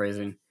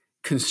paraphrasing,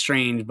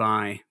 constrained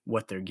by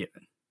what they're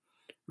given,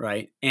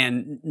 right?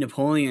 And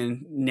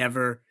Napoleon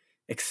never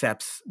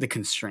accepts the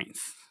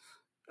constraints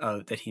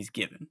that he's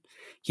given.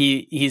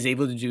 He's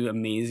able to do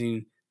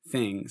amazing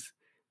things,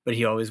 but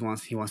he always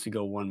wants to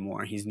go one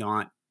more. He's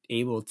not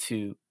able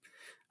to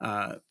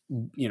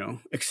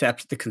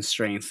accept the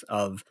constraints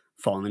of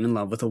falling in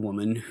love with a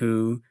woman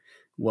who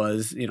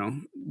was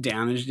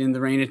damaged in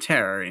the Reign of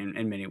Terror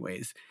in many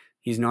ways.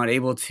 He's not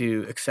able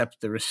to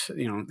accept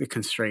the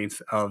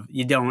constraints of,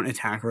 you don't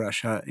attack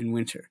Russia in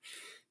winter.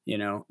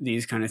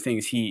 these kind of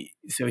things. He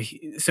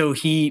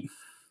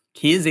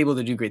is able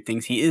to do great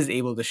things. He is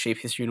able to shape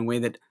history in a way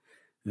that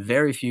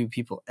very few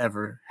people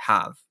ever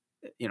have,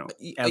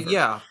 ever.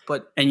 Yeah,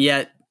 but And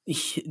yet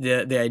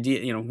the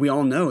idea, we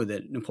all know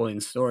that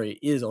Napoleon's story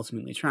is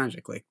ultimately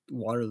tragic. Like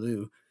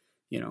Waterloo,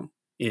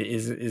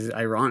 is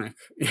ironic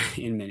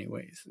in many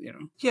ways.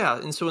 yeah,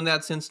 and so in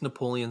that sense,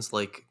 Napoleon's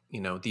like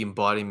the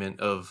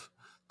embodiment of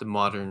the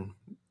modern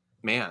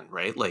man,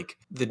 right? Like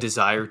the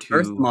desire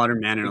First to modern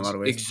man in a lot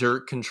of ways.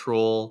 exert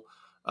control,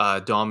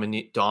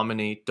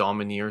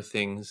 domineer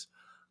things,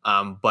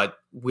 but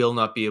will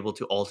not be able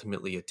to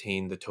ultimately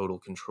attain the total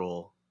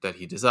control that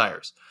he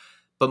desires.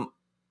 But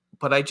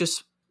I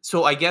guess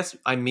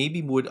I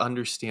maybe would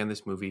understand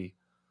this movie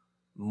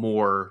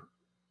more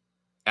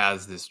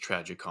as this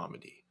tragic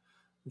comedy.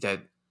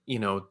 That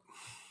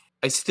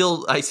I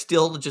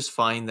still just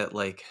find that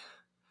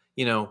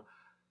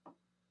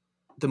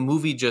the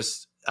movie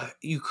just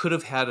you could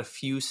have had a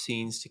few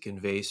scenes to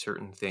convey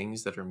certain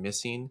things that are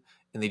missing,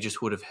 and they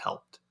just would have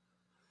helped.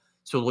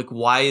 So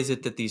why is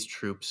it that these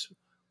troops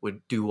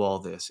would do all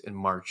this and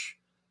march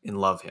and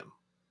love him?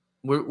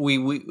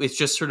 We it's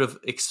just sort of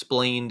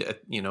explained,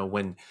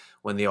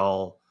 when they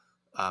all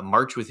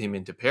march with him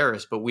into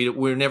Paris, but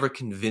we're never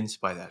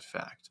convinced by that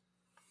fact,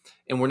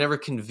 and we're never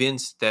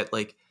convinced that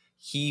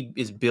he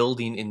is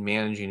building and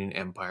managing an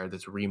empire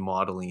that's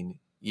remodeling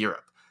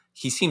Europe.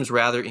 He seems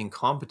rather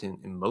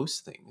incompetent in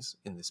most things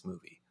in this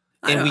movie.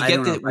 And I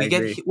don't know if I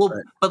agree,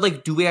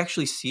 but do we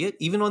actually see it?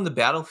 Even on the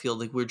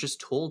battlefield, we're just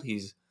told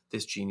he's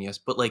this genius,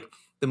 but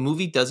the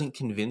movie doesn't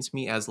convince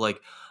me as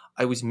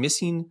I was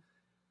missing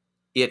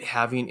it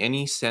having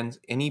any sense,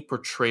 any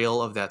portrayal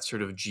of that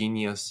sort of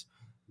genius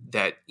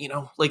that,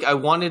 I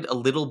wanted a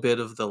little bit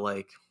of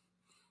the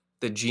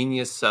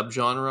genius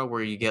subgenre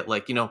where you get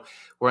where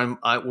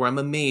I'm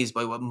amazed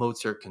by what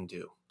Mozart can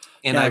do.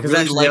 And I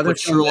really like what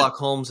Sherlock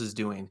Holmes is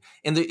doing.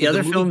 And the other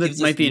movie film that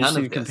gives might us be none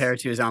interesting to of this. compare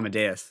to is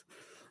Amadeus.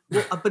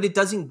 Well, but it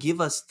doesn't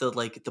give us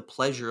the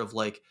pleasure of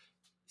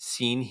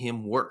seeing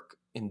him work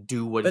and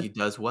do what he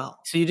does well.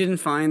 So you didn't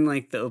find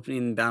the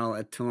opening battle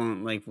at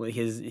Toulon,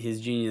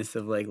 his genius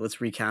of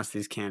let's recast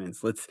these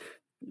cannons.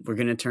 We're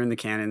gonna turn the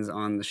cannons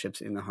on the ships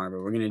in the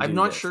harbor. We're gonna do I'm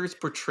not this. sure it's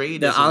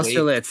portrayed The as a way.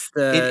 Austerlitz,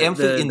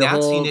 In the that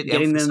whole scene, it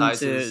getting them to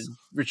emphasizes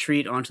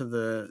retreat onto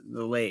the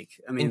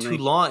lake. I mean, in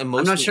Toulon, it I'm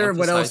mostly not sure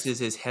what else. emphasizes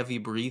his heavy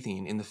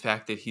breathing and the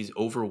fact that he's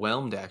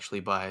overwhelmed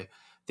actually by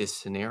this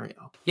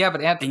scenario. Yeah,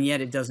 but And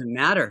yet it doesn't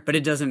matter. But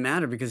it doesn't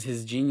matter because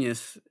his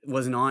genius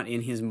was not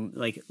in his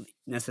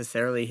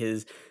necessarily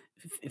his.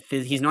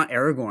 He's not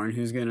Aragorn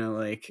who's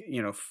gonna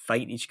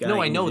fight each guy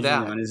No, I know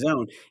individually that. on his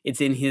own. It's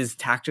in his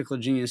tactical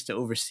genius to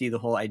oversee the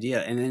whole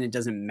idea, and then it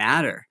doesn't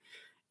matter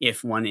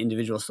if one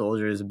individual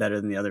soldier is better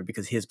than the other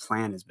because his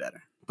plan is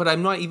better. But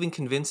I'm not even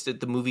convinced that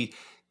the movie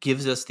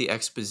gives us the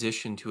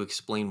exposition to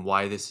explain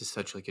why this is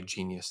such a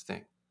genius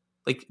thing.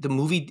 The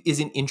movie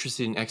isn't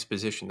interested in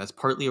exposition. That's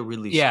partly a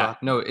Ridley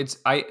Scott. No,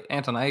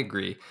 Anton, I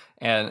agree.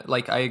 And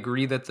I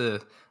agree that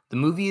the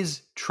movie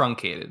is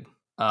truncated.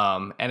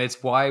 And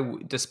it's why,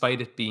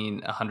 despite it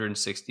being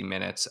 160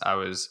 minutes, I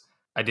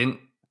didn't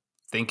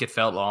think it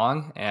felt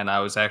long. And I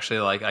was actually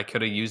I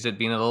could have used it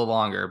being a little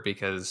longer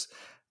because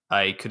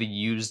I could have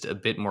used a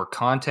bit more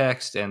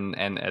context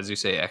and as you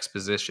say,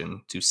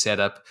 exposition to set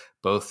up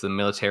both the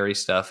military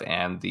stuff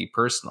and the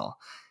personal.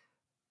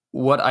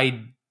 What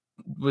I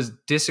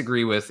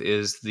disagree with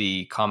is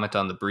the comment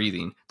on the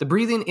breathing. The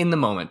breathing in the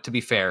moment, to be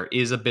fair,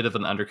 is a bit of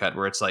an undercut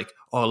where it's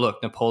oh,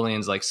 look,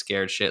 Napoleon's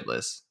scared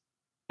shitless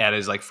at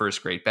his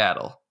first great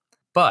battle.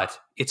 But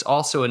it's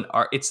also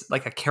it's a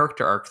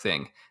character arc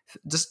thing.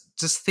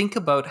 Just think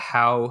about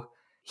how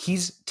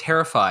he's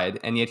terrified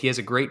and yet he has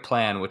a great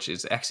plan which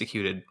is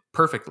executed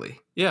perfectly.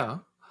 Yeah.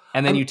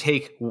 And then you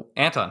take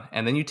Anton,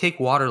 and then you take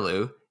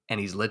Waterloo, and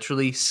he's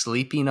literally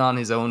sleeping on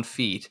his own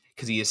feet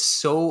because he is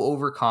so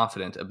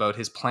overconfident about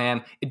his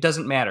plan. It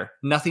doesn't matter.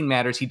 Nothing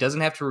matters. He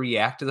doesn't have to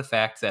react to the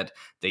fact that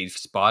they've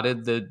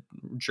spotted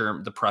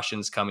the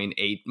Prussians coming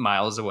 8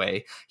 miles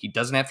away. He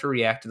doesn't have to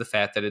react to the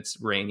fact that it's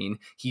raining.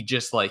 He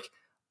just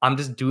I'm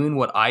just doing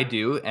what I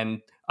do,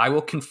 and I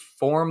will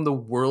conform the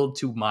world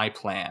to my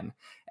plan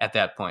at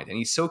that point. And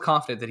he's so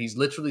confident that he's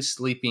literally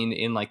sleeping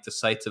in the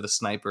sights of a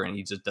sniper, and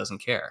he just doesn't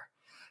care.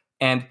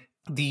 And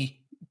the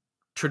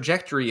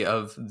trajectory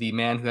of the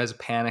man who has a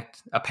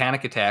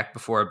panic attack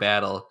before a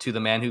battle to the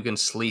man who can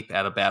sleep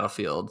at a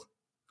battlefield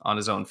on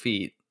his own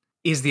feet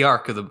is the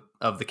arc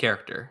of the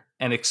character,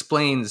 and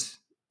explains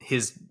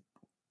his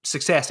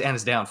success and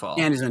his downfall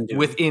and his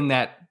within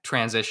that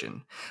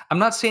transition. I'm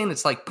not saying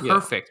it's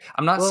perfect. Yeah.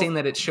 I'm not saying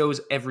that it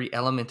shows every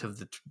element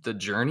of the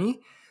journey,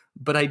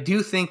 but I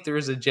do think there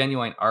is a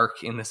genuine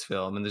arc in this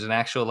film, and there's an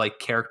actual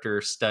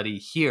character study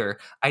here.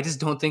 I just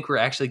don't think we're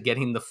actually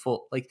getting the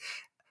full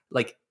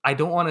I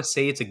don't want to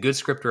say it's a good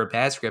script or a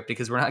bad script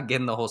because we're not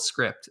getting the whole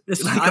script.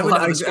 I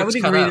would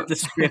agree that the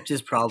script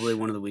is probably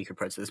one of the weaker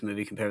parts of this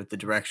movie compared with the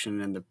direction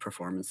and the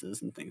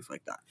performances and things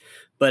like that.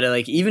 But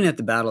even at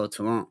the Battle of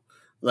Toulon,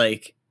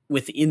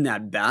 within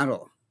that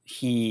battle,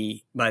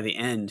 he by the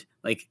end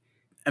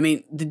I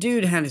mean, the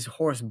dude had his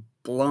horse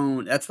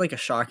blown. That's like a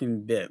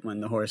shocking bit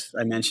when the horse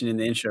I mentioned in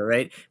the intro,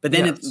 right? But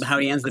then how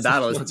he ends the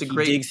battle is it's a he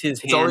great, digs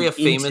his it's already hand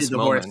a famous into the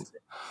moment. horse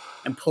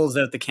and pulls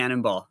out the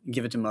cannonball and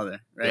give it to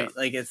Mother, right? Yeah.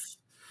 Like it's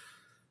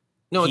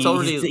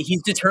already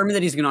he's determined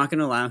that he's not going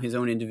to allow his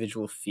own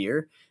individual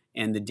fear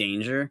and the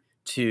danger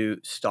to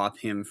stop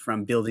him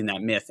from building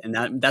that myth,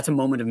 and that's a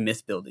moment of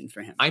myth building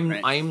for him.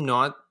 I'm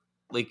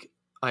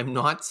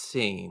not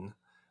saying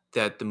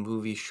that the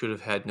movie should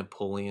have had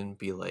Napoleon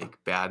be like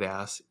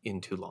badass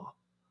in Toulon.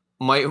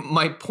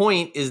 My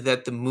point is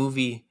that the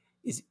movie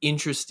is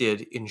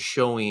interested in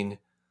showing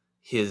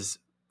his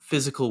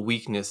physical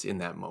weakness in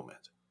that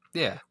moment.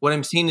 Yeah. What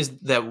I'm saying is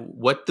that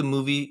what the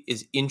movie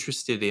is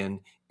interested in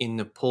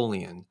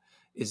Napoleon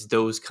is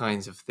those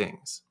kinds of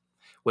things.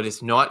 What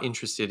it's not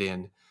interested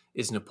in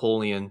is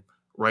Napoleon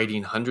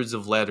writing hundreds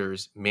of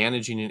letters,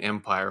 managing an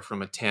empire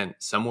from a tent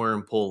somewhere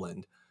in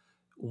Poland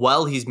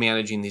while he's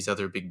managing these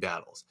other big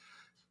battles.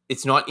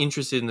 It's not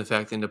interested in the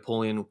fact that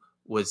Napoleon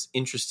was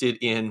interested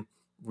in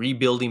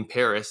rebuilding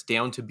Paris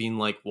down to being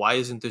like, why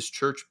isn't this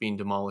church being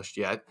demolished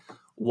yet?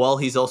 While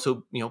he's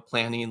also,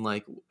 planning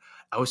like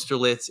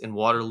Austerlitz and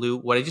Waterloo.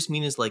 What I just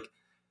mean is like,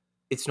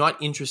 it's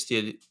not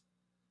interested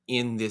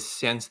in this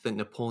sense that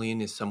Napoleon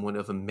is someone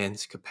of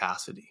immense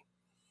capacity.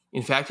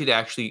 In fact, it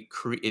actually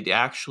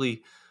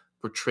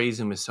portrays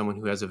him as someone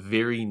who has a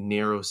very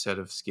narrow set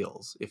of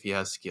skills, if he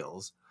has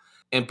skills.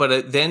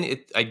 But then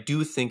I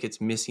do think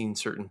it's missing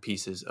certain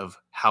pieces of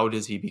how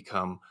does he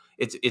become.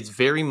 It's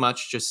very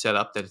much just set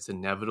up that it's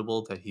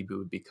inevitable that he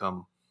would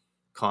become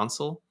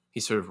consul.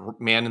 He's sort of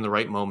man in the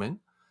right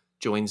moment,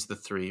 joins the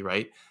three,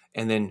 right?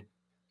 And then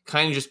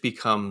kind of just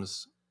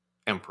becomes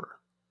emperor.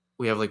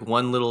 We have like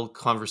one little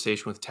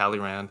conversation with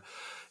Talleyrand,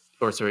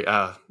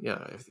 I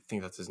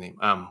think that's his name.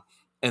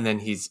 And then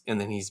he's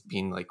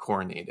being like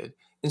coronated.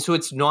 And so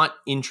it's not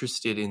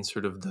interested in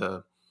sort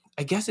of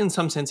I guess in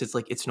some sense it's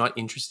like it's not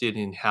interested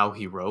in how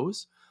he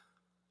rose.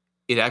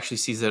 It actually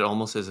sees it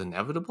almost as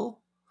inevitable.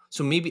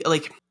 So maybe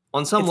like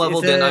on some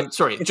level, I'm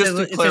sorry, just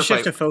to clarify, a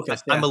shift of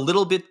focus. Yeah. I'm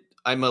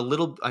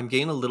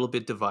getting a little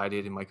bit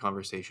divided in my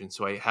conversation.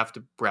 So I have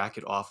to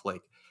bracket off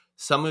like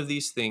some of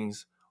these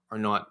things are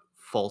not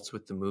faults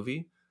with the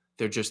movie.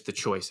 They're just the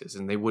choices,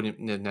 and they wouldn't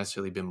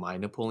necessarily been my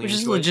Napoleon Which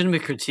is choice. a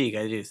legitimate critique,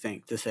 I do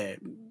think, to say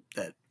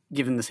that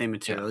given the same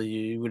material,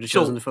 you would have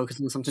chosen to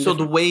focus on something different.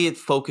 So the way it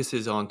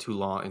focuses on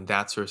Toulon and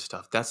that sort of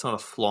stuff, that's not a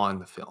flaw in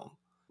the film.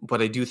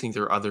 But I do think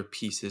there are other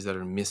pieces that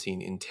are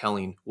missing in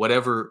telling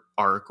whatever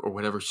arc or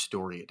whatever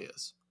story it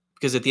is.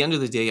 Because at the end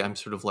of the day, I'm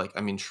sort of like,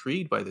 I'm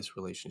intrigued by this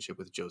relationship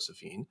with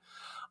Josephine.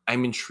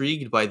 I'm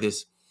intrigued by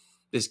this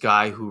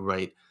guy who,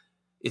 right,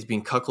 is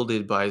being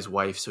cuckolded by his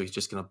wife, so he's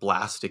just going to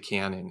blast a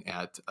cannon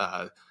at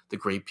the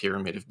Great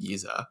Pyramid of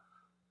Giza.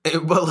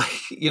 But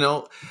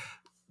like,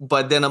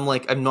 but then I'm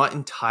like,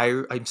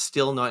 I'm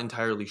still not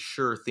entirely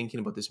sure thinking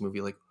about this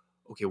movie. Like,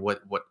 okay,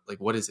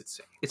 what is it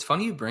saying? It's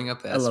funny you bring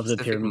up that I love the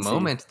specific pyramid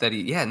moment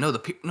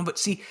scene. But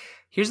see,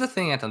 here's the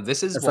thing, Anton.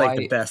 This is That's why like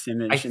the best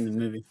image in the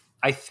movie.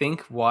 I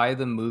think why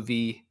the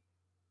movie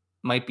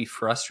might be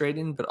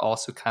frustrating, but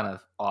also kind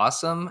of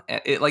awesome.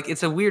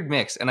 It's a weird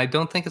mix, and I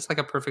don't think it's like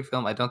a perfect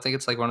film. I don't think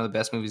it's like one of the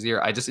best movies of the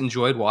year. I just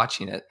enjoyed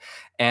watching it,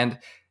 and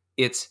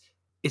it's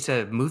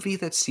a movie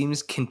that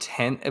seems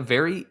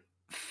very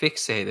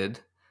fixated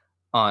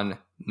on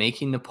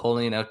making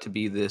Napoleon out to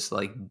be this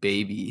like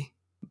baby,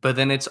 but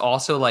then it's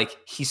also like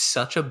he's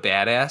such a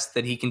badass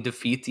that he can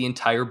defeat the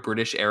entire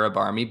British Arab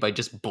army by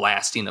just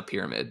blasting a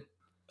pyramid,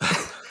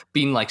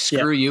 being like,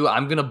 "Screw you!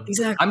 I'm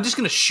just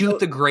gonna shoot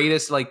the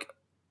greatest like."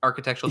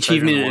 Architectural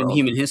achievement in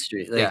human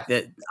history.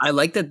 That I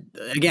like that.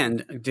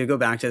 Again, to go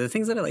back to the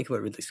things that I like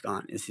about Ridley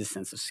Scott is his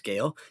sense of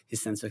scale,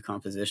 his sense of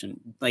composition.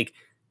 Like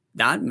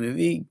that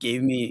movie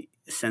gave me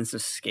a sense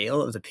of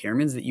scale of the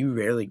pyramids that you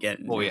rarely get.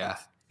 Yeah.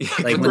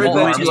 Like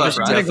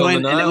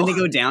when they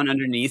go down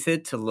underneath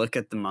it to look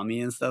at the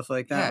mummy and stuff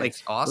like that. Like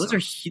it's awesome.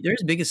 They're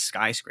as big as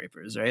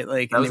skyscrapers, right?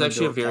 Like that was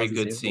actually a very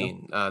good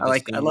scene. I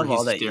love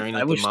all that. Staring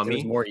at the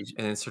mummy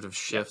and it sort of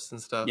shifts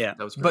and stuff. Yeah,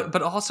 that was great.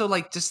 But also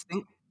like just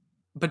think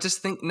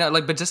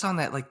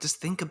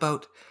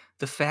about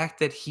the fact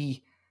that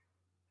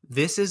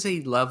this is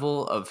a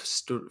level of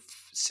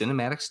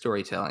cinematic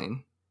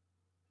storytelling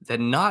that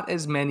not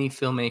as many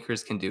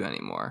filmmakers can do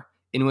anymore,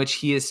 in which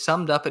he has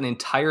summed up an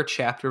entire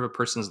chapter of a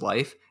person's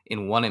life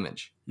in one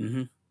image.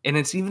 Mm-hmm. And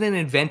it's even an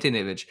invented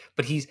image,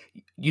 but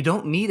you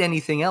don't need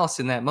anything else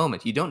in that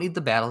moment. You don't need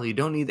the battle. You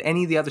don't need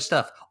any of the other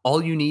stuff.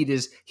 All you need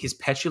is his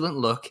petulant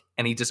look,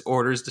 and he just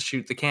orders to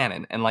shoot the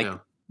cannon. And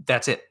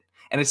that's it.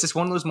 And it's just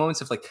one of those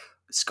moments of like,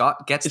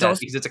 Scott gets that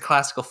because it's a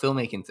classical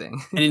filmmaking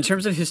thing. And in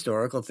terms of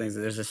historical things,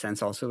 there's a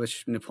sense also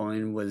which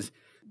Napoleon was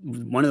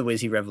one of the ways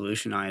he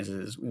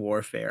revolutionizes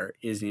warfare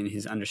is in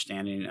his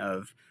understanding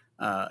of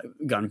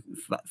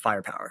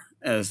firepower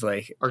as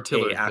like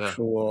artillery,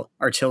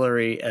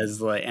 artillery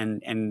as like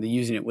and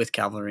using it with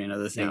cavalry and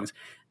other things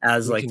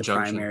as like the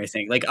primary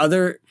thing. Like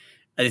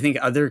I think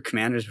other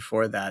commanders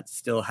before that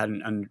still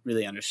hadn't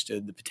really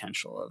understood the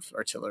potential of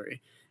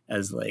artillery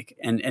as like,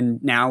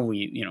 and now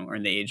we, you know, are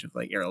in the age of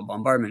like aerial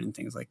bombardment and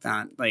things like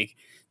that. Like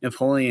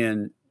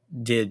Napoleon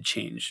did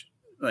change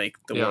like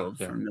the Yeah, world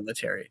yeah. for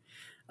military.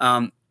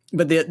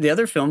 But the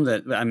other film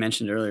that I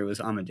mentioned earlier was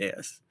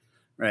Amadeus,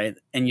 right?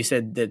 And you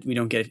said that we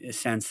don't get a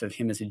sense of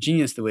him as a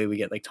genius the way we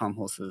get like Tom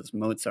Hulce's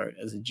Mozart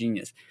as a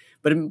genius.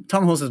 But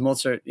Tom Hulce's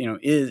Mozart, you know,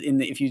 is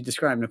if you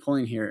describe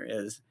Napoleon here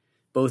as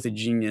both a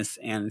genius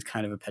and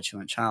kind of a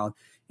petulant child,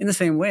 in the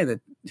same way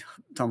that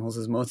Tom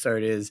Hulce's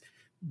Mozart is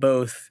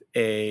both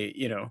a,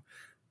 you know,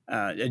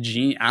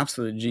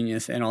 absolute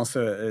genius, and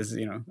also, as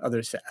you know,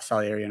 others,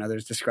 Salieri and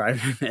others, describe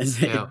him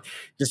as Yeah.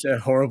 just a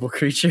horrible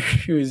creature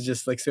who is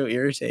just like so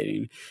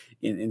irritating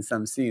in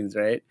some scenes,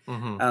 right?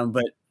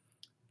 But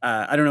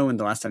I don't know when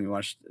the last time you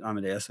watched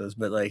Amadeus was,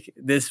 but like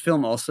this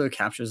film also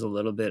captures a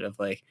little bit of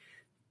like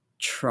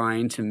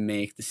trying to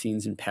make the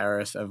scenes in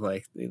Paris of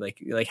like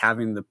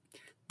having the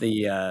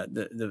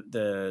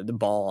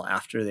ball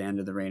after the end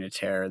of the Reign of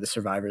Terror, the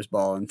survivors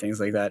ball and things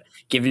like that,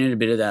 giving it a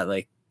bit of that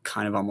like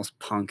kind of almost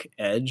punk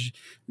edge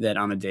that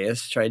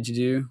Amadeus tried to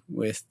do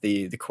with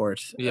the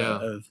court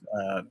of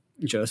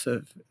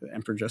Joseph,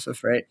 Emperor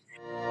Joseph, right?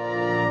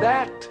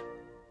 That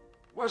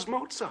was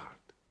Mozart.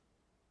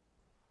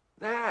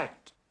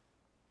 That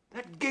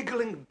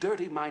giggling,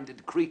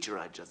 dirty-minded creature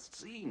I just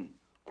seen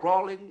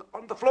crawling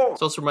on the floor.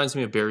 It also reminds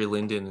me of Barry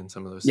Lyndon in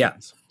some of those Yeah.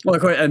 scenes. Well,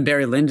 of course, and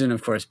Barry Lyndon,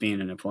 of course,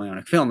 being a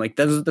Napoleonic film, like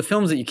those are the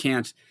films that you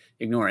can't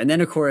ignore. And then,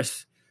 of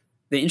course,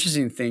 the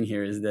interesting thing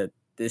here is that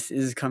this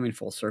is coming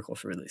full circle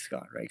for Ridley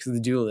Scott, right? Because The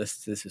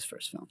Duelist is his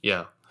first film.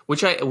 Yeah,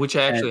 which I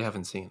actually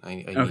haven't seen. I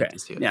need to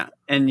see it. Yeah,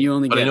 and you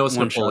only but get I know it's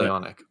one shot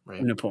Napoleonic,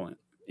 right? Napoleon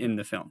in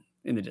the film,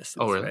 in the distance.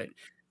 Oh, really? Right?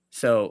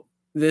 So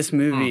this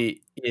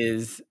movie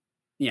is,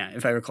 yeah,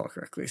 if I recall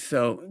correctly.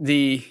 So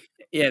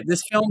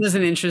this film is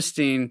an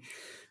interesting,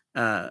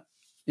 you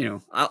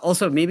know,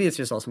 also maybe it's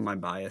just also my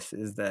bias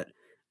is that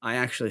I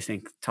actually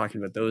think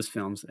talking about those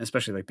films,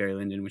 especially like Barry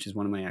Lyndon, which is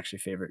one of my actually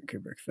favorite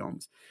Kubrick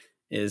films,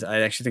 is I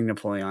actually think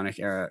Napoleonic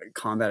era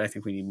combat. I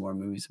think we need more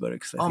movies about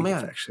it because I think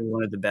it's actually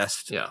one of the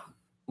best. Yeah.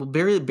 Well,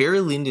 Barry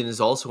Lyndon is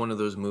also one of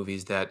those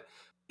movies that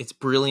it's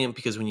brilliant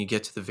because when you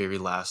get to the very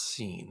last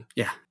scene,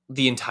 yeah,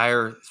 the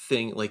entire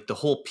thing, like the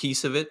whole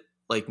piece of it,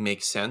 like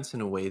makes sense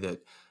in a way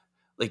that,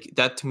 like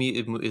that to me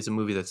is a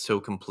movie that's so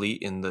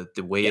complete in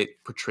the way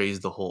it portrays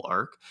the whole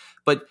arc.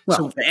 But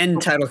the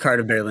end title card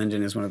of Barry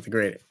Lyndon is one of the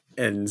great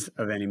ends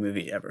of any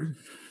movie ever.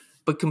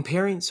 But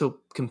comparing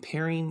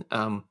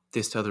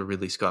this to other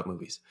Ridley Scott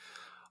movies,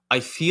 I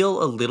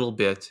feel a little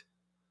bit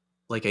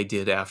like I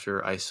did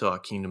after I saw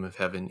Kingdom of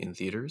Heaven in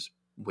theaters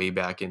way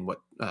back in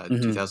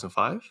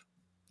 2005?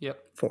 Yep.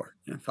 4.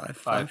 Yeah,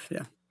 5.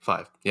 Yeah.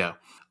 5. Yeah.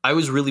 I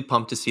was really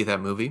pumped to see that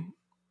movie.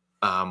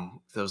 That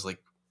was like,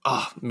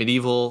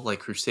 medieval, like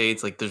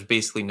Crusades. Like there's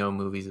basically no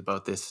movies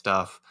about this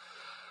stuff.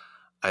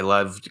 I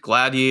loved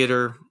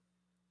Gladiator.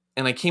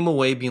 And I came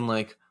away being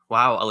like,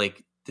 wow,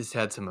 like this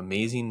had some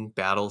amazing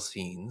battle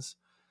scenes.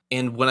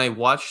 And when I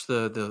watched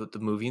the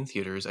movie in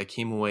theaters, I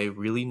came away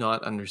really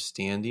not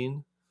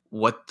understanding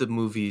what the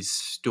movie's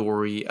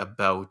story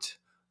about.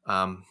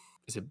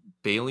 Is it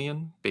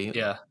Balian?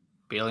 Yeah,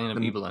 Balian of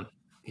Ibelin.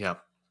 Yeah.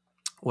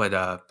 What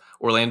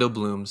Orlando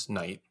Bloom's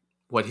knight,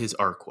 what his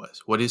arc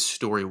was, what his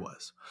story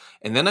was.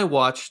 And then I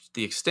watched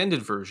the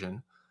extended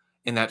version,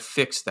 and that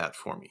fixed that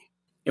for me.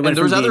 And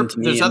there's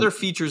other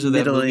features of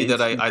that movie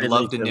that I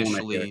loved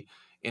initially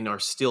and are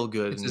still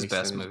good. It's his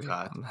best movie.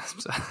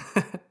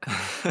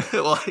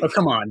 Well, oh,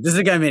 come on. This is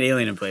the guy who made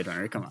Alien and Blade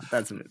Runner. Come on.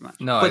 That's a bit much.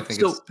 No, I think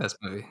it's his best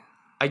movie.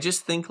 I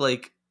just think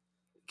like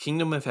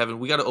Kingdom of Heaven,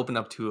 we got to open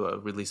up to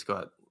Ridley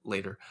Scott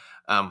later.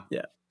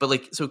 Yeah. But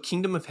like, so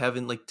Kingdom of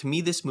Heaven, like to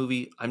me, this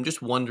movie, I'm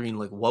just wondering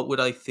like, what would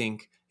I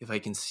think if I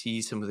can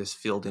see some of this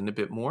filled in a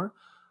bit more?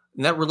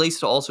 And that relates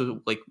to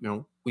also like, you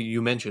know,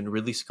 you mentioned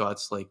Ridley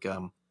Scott's like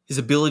his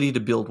ability to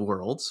build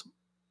worlds.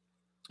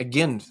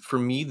 Again, for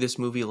me, this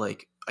movie,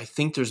 like, I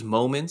think there's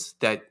moments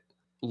that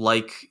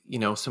like, you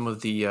know, some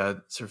of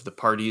the sort of the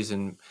parties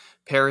in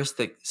Paris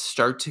that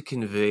start to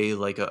convey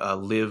like a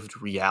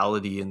lived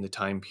reality in the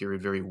time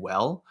period very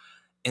well.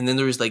 And then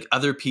there's like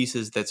other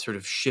pieces that sort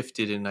of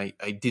shifted and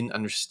I didn't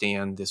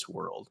understand this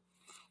world.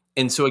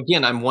 And so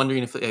again, I'm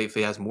wondering if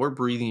it has more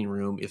breathing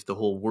room, if the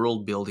whole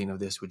world building of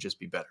this would just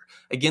be better.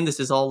 Again, this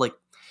is all like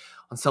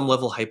on some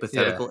level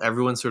hypothetical. Yeah.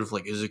 Everyone's sort of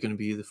like, is it going to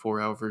be the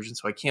 4-hour version?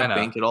 So I can't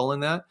bank it all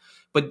in that.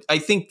 But I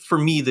think for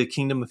me, the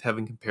Kingdom of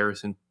Heaven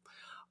comparison,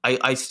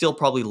 I still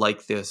probably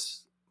like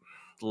this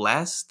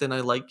less than I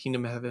like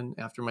Kingdom of Heaven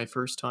after my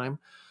first time.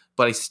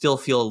 But I still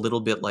feel a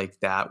little bit like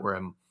that where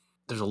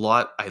there's a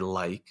lot I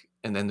like.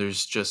 And then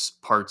there's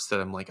just parts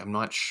that I'm like, I'm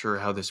not sure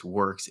how this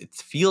works. It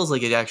feels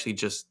like it actually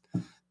just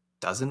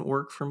doesn't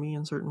work for me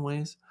in certain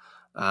ways.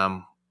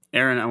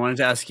 Aaron, I wanted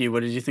to ask you,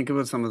 what did you think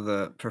about some of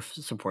the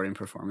supporting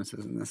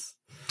performances in this?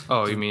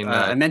 Oh, you mean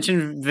I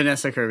mentioned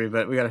Vanessa Kirby,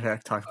 but we got to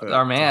talk about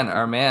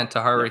our man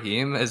Tahar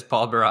Rahim as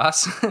Paul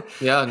Barras.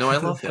 Yeah, no, I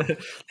love him.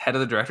 Head of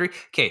the directory.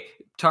 Okay,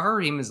 Tahar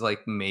Rahim is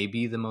like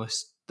maybe the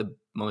most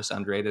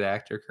underrated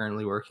actor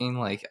currently working.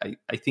 Like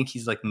I think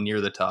he's like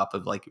near the top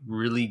of like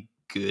really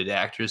good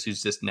actress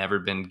who's just never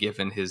been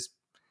given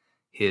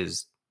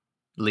his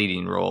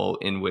leading role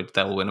in which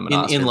that will win him an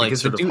Oscar. In like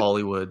because sort of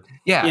Hollywood.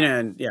 Yeah.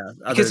 Other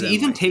Because than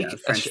even like, take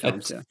French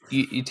films,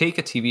 you take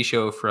a TV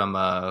show from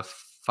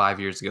 5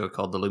 years ago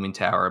called The Looming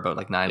Tower about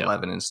like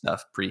 9/11 and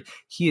stuff.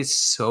 He is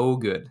so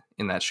good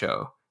in that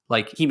show.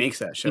 Like, he makes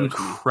that show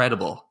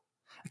incredible.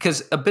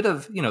 Because a bit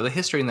of, the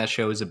history in that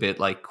show is a bit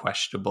like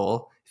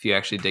questionable if you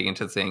actually dig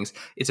into things.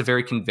 It's a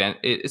very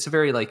it's a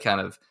very like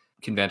kind of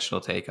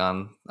conventional take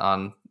on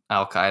Al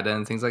Qaeda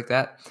and things like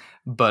that.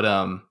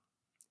 But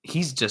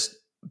he's just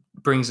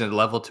brings a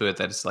level to it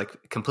that is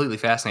like completely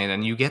fascinating,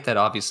 and you get that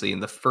obviously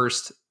in the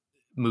first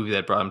movie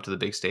that brought him to the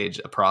big stage,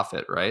 A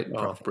Prophet, right? Oh,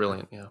 Prophet.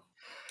 brilliant!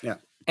 Yeah.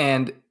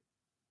 And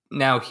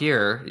now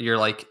here you're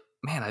like,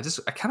 man,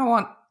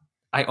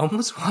 I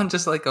almost want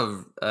just like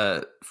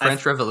a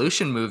French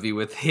Revolution movie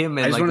with him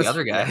and like the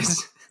other guys.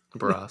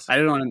 I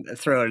don't want to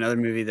throw another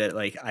movie that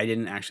like I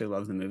didn't actually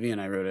love the movie,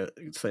 and I wrote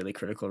a slightly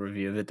critical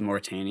review of it, The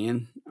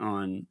Mauritanian,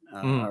 on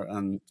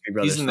Big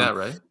Brother's Isn't that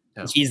right?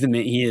 No. He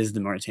is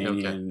the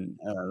Mauritanian,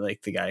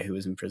 like the guy who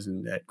was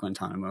imprisoned at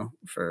Guantanamo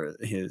for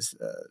his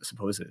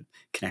supposed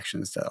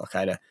connections to Al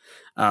Qaeda.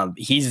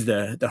 He's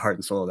the heart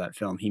and soul of that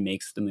film. He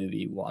makes the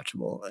movie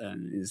watchable,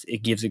 and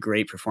it gives a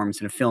great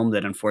performance in a film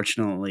that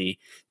unfortunately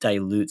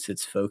dilutes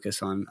its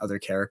focus on other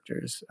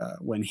characters.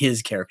 When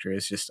his character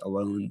is just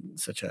alone,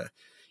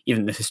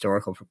 even the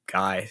historical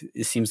guy,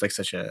 it seems like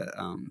such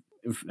a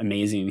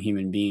amazing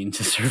human being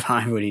to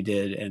survive what he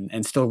did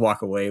and still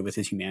walk away with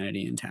his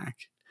humanity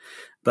intact.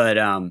 But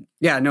I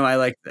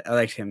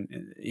liked him.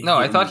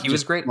 I thought he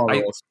was great.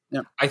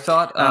 I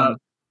thought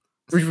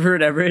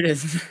Rupert Everett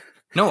is.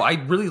 No, I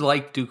really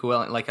like Duke of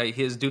Wellington. Like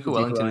his Duke of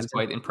Wellington is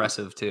quite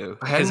impressive too.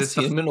 I hadn't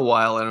seen him in a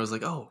while, and I was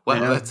like, oh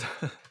wow, that's.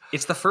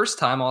 It's the first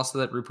time also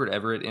that Rupert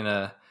Everett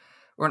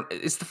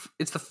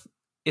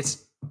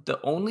it's the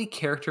only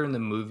character in the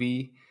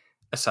movie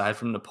aside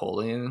from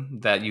Napoleon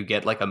that you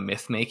get like a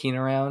myth making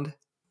around.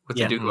 With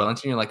the Duke of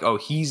Wellington, you're like, oh,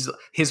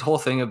 his whole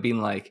thing of being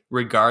like,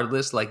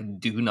 regardless, like,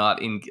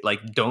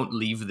 don't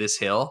leave this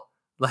hill.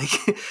 Like,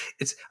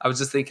 I was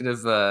just thinking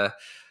of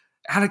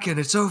Anakin,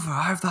 it's over,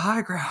 I have the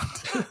high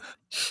ground.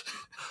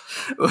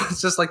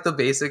 It's just like the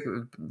basic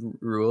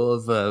rule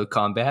of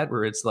combat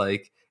where it's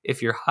like,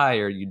 if you're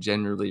higher,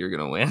 you're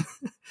gonna win.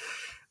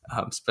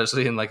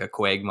 Especially in like a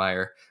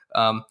quagmire.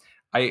 I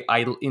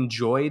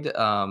enjoyed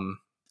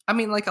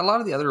like a lot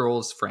of the other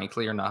roles,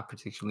 frankly, are not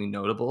particularly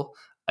notable.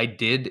 I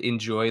did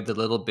enjoy the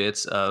little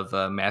bits of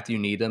Matthew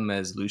Needham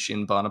as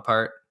Lucien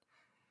Bonaparte.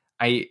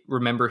 I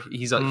remember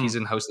he's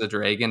in House of the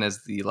Dragon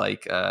as the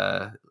like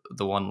the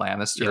one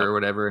Lannister or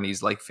whatever, and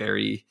he's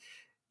very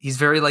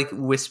like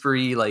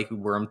whispery, like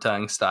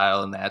Wormtongue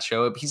style in that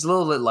show. He's a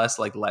little bit less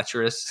like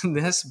lecherous in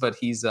this, but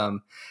he's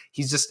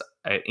just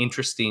an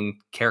interesting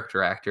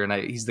character actor, and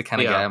he's the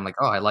kind of guy I'm like,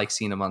 oh, I like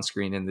seeing him on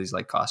screen in these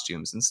like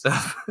costumes and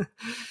stuff.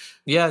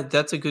 Yeah,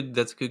 that's a good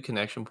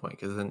connection point,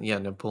 because then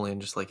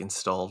Napoleon just like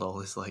installed all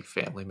his like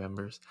family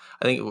members.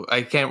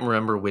 I can't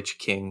remember which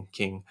king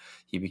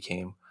he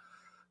became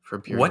for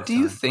a period. What do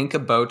you think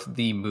about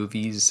the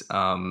movie's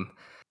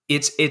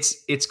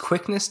its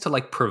quickness to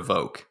like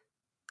provoke?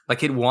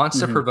 Like it wants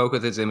to provoke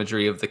with its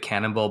imagery of the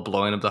cannonball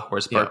blowing up the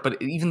horse part,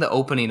 but even the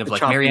opening of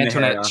like Marie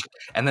Antoinette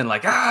and then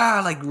like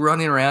like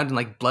running around and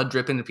like blood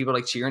dripping and people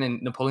like cheering,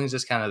 and Napoleon's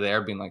just kind of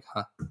there being like,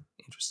 huh,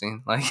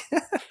 interesting. Like,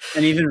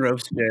 and even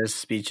Robespierre's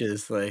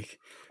speeches, like,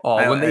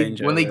 when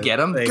they get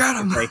him, like, get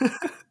him. Like,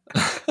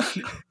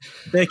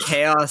 the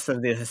chaos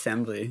of the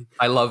assembly.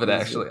 I love it,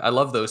 actually. I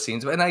love those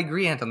scenes. And I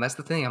agree, Anton. That's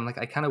the thing. I'm like,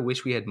 I kind of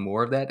wish we had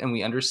more of that and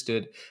we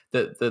understood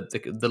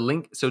the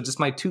link. So just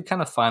my two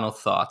kind of final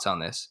thoughts on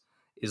this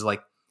is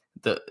like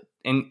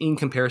in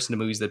comparison to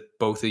movies that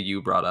both of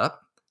you brought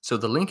up. So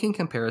the link in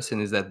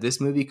comparison is that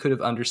this movie could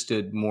have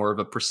understood more of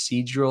a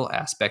procedural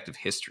aspect of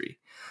history,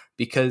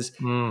 because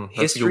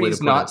history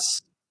is not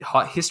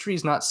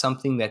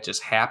something that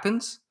just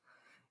happens.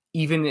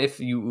 Even if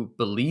you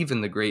believe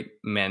in the great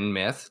men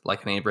myth,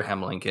 like an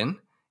Abraham Lincoln,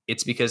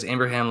 it's because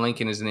Abraham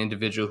Lincoln is an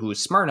individual who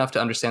is smart enough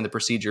to understand the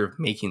procedure of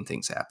making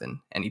things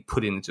happen, and he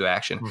put it into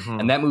action.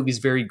 And that movie is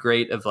very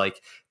great. Of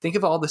like, think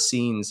of all the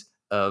scenes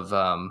of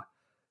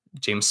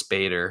James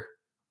Spader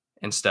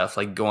and stuff,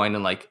 like going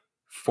and like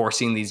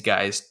forcing these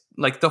guys,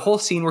 like the whole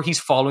scene where he's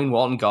following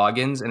Walton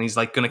Goggins and he's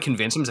like going to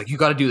convince him. He's like, you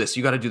got to do this,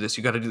 you got to do this,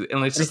 you got to do it.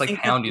 And it's just like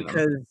hounding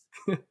them.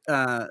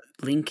 Because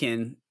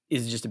Lincoln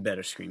is just a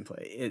better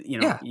screenplay.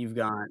 You've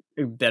got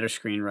a better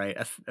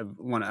screenwriter,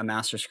 a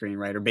master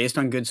screenwriter based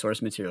on good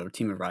source material, A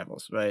Team of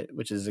Rivals, right?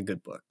 Which is a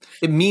good book.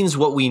 It means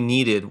what we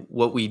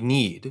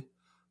need,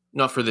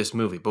 not for this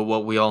movie, but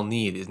what we all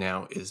need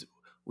is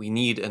we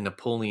need a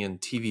Napoleon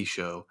TV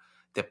show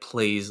that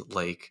plays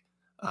like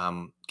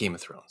Game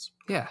of Thrones.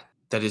 Yeah.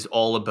 That is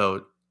all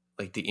about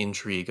like the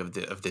intrigue of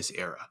this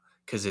era,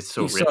 because it's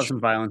so rich. Still have some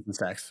violence and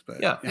sex, but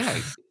yeah,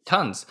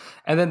 tons.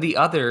 And then the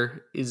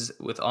other is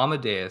with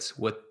Amadeus.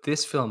 What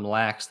this film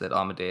lacks that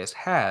Amadeus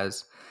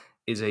has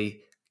is a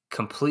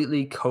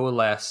completely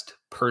coalesced,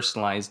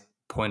 personalized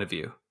point of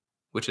view,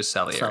 which is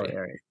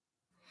Salieri.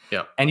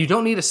 Yeah. And you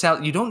don't need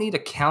a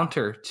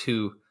counter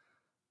to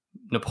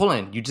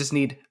Napoleon. You just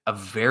need a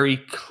very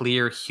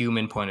clear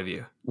human point of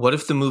view. What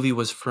if the movie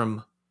was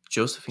from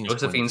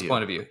Josephine's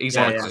point of view? On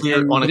Exactly.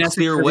 a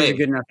clear way.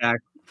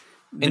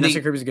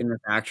 Vanessa Kirby's a good enough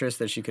actress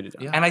that she could have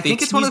done. Yeah. And I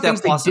think it's one of the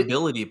things that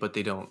possibility, but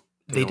they don't.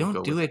 They don't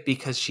go do with it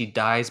because she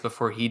dies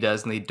before he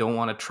does, and they don't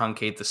want to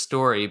truncate the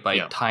story by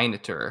tying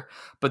it to her.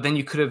 But then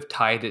you could have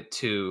tied it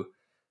to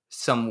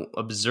some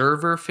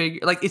observer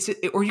figure, like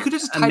or you could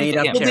have just tied it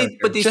to him.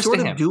 But they just sort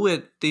to of him. do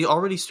it. They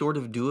already sort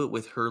of do it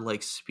with her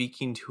like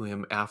speaking to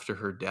him after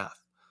her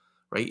death,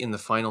 right in the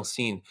final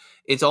scene.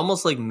 It's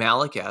almost like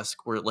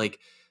Malick-esque, where like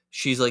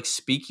she's like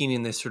speaking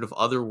in this sort of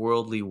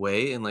otherworldly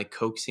way and like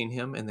coaxing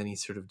him, and then he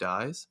sort of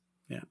dies.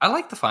 Yeah, I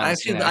like the final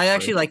scene. I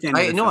actually like the end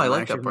of the film. I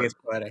like that part. It's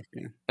poetic,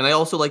 yeah. And I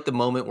also like the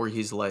moment where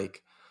he's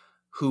like,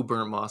 "Who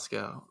burnt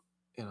Moscow,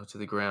 to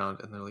the ground?"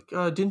 And they're like,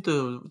 "Didn't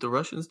the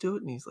Russians do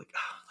it?" And he's like,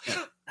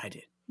 "I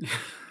did."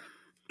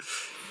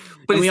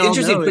 But it's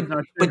interesting.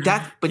 But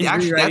actually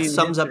that rewriting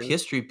sums up history.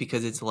 history,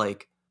 because it's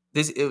like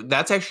this.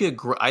 That's actually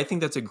I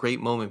think that's a great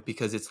moment,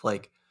 because it's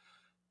like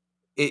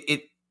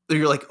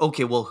you're like,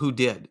 okay, well, who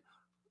did?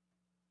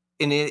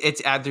 And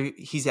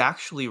he's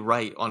actually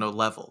right on a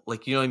level,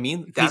 like, you know what I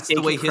mean? That's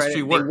the way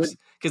history works,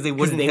 because they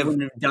wouldn't have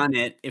done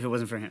it if it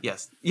wasn't for him.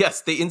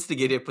 Yes, they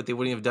instigated it, but they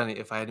wouldn't have done it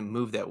if I hadn't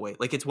moved that way.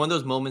 Like, it's one of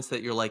those moments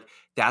that you're like,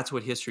 that's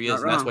what history is,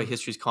 and that's why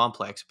history's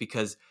complex,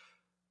 because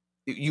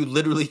you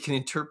literally can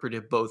interpret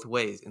it both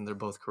ways, and they're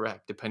both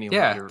correct depending on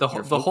what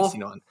you're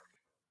focusing on.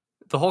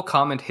 The whole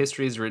comment,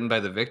 history is written by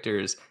the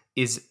victors,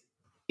 is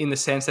in the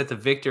sense that the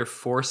victor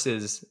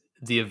forces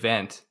the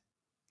event,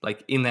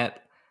 like in that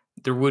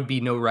there would be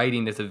no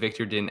writing if the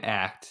victor didn't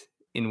act,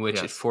 in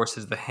which it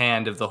forces the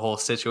hand of the whole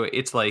situation.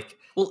 It's like,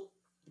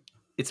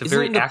 it's a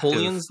very active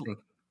thing.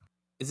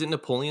 Is it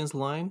Napoleon's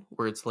line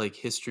where it's like,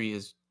 history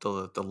is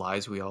the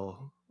lies we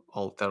all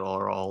that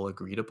are all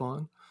agreed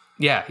upon?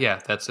 Yeah,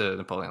 that's a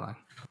Napoleon line.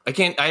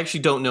 I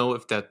actually don't know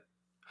if that.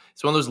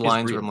 It's one of those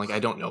lines where I'm like, I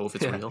don't know if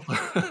it's real.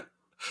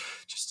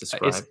 Just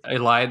describe. I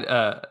lied.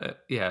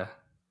 Yeah.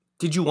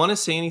 Did you want to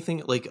say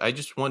anything? Like, I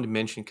just wanted to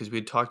mention, because we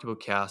had talked about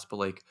cast, but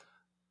like,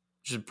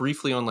 just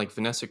briefly on like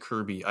Vanessa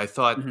Kirby, I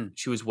thought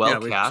she was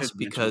cast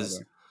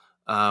because,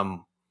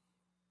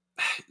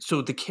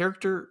 so the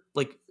character,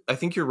 like, I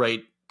think you're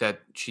right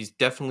that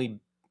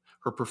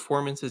her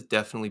performance is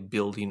definitely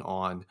building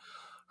on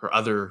her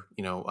other,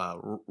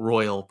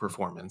 royal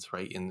performance,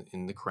 right,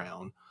 in The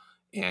Crown,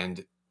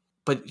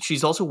 but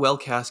she's also well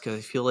cast, because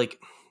I feel like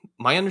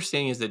my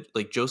understanding is that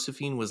like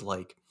Josephine was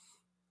like,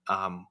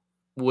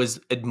 was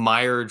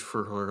admired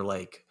for her,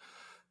 like,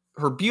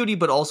 her beauty,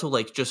 but also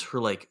like just her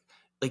like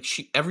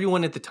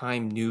everyone at the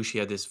time knew she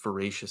had this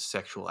voracious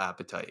sexual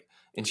appetite,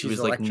 and she was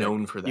electric. Like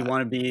known for that. You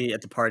want to be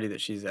at the party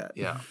that she's at.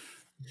 Yeah.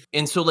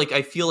 And so like,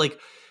 I feel like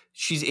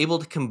she's able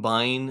to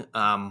combine,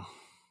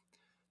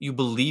 you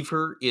believe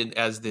her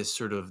as this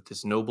sort of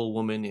this noble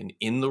woman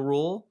in the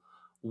role,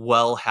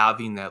 while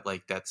having that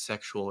like that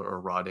sexual or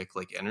erotic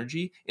like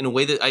energy in a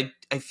way that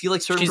I feel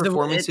like certain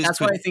performances.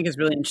 That's why I think it's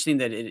really interesting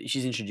that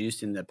she's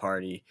introduced in the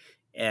party,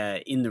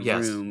 in the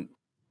room.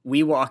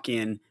 We walk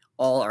in,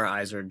 all our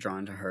eyes are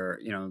drawn to her.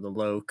 The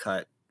low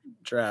cut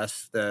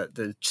dress,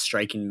 the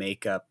striking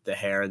makeup, the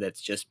hair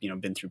that's just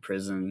been through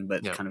prison,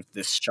 but kind of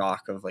this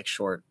shock of like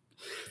short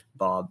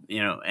bob,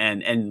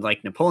 and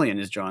like Napoleon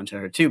is drawn to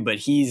her too, but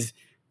he's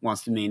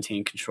wants to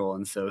maintain control,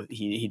 and so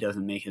he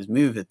doesn't make his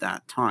move at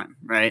that time,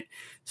 right?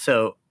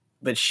 So,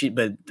 but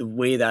the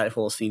way that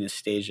whole scene is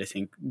staged, I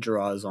think,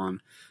 draws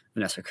on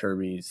Vanessa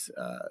Kirby's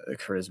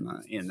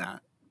charisma in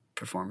that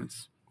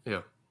performance.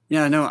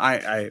 Yeah, no,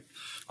 I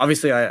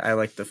obviously I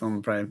like the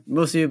film probably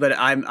most of you, but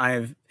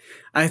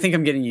I think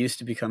I'm getting used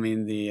to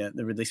becoming the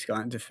Ridley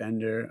Scott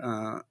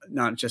defender,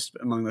 not just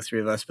among the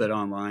three of us, but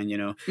online.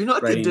 You're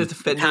not the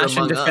defender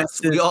among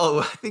us.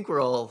 I think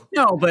we're all.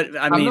 No, but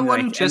I'm the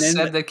one who just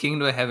said that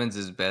Kingdom of Heaven's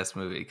his best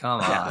movie.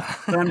 Come on.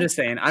 But I'm just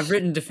saying, I've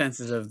written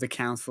defenses of The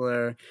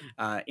Counselor,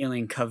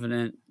 Alien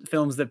Covenant,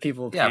 films that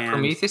people. Yeah,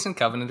 Prometheus and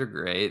Covenant are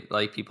great.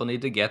 Like, people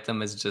need to get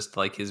them as just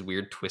like his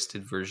weird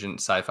twisted version,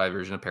 sci-fi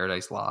version of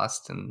Paradise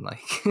Lost, and like.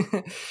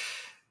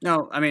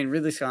 No, I mean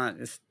Ridley Scott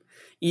is.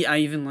 I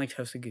even liked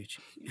House of Gucci.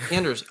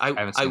 Anders,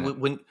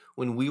 when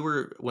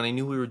I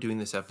knew we were doing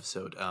this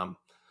episode,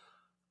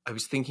 I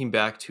was thinking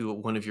back to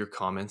one of your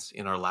comments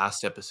in our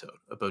last episode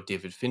about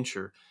David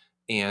Fincher,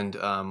 and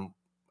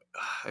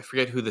I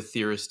forget who the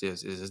theorist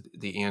is. Is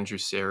the Andrew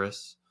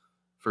Sarris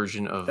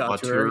version of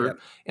Auteur? Yep.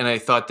 And I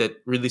thought that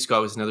Ridley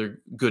Scott was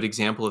another good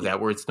example of that,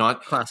 where it's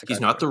not he's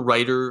not the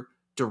writer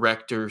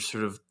director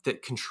sort of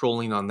that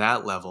controlling on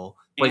that level,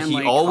 but and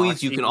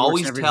you can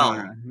always tell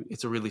genre.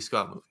 It's a Ridley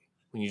Scott movie.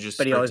 When you just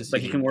but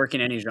he can work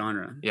in any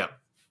genre. Yeah.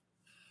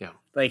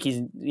 Like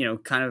he's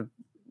kind of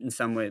in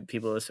some way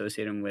people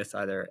associate him with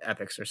either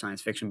epics or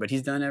science fiction, but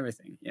he's done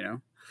everything.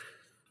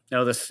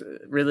 No, this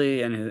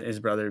really, and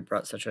his brother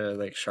brought such a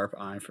like sharp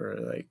eye for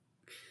like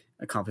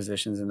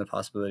compositions and the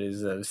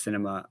possibilities of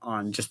cinema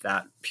on just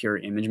that pure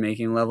image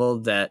making level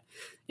that,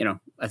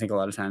 I think a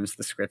lot of times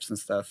the scripts and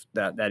stuff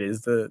that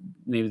is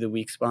maybe the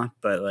weak spot,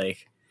 but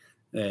like,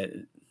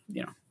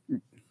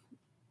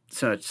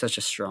 so it's such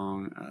a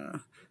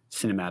strong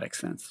cinematic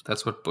sense.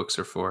 That's what books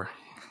are for.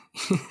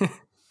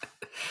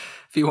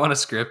 If you want a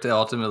script,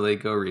 ultimately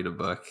go read a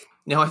book.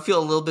 Now I feel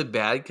a little bit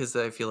bad because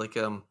I feel like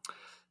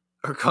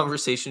our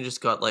conversation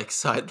just got like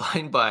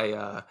sidelined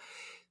by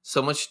so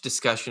much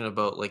discussion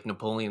about like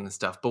Napoleon and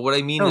stuff. But what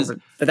I mean is,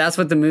 but that's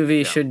what the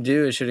movie should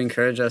do. It should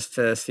encourage us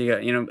to see.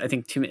 I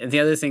think the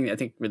other thing, I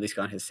think Ridley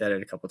Scott has said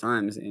it a couple of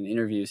times in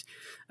interviews.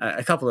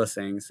 A couple of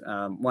things.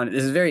 One,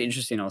 this is very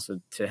interesting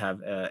also to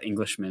have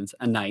Englishman,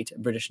 a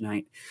British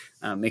knight,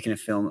 making a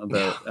film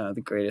about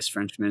the greatest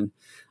Frenchman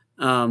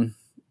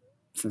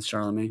since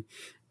Charlemagne.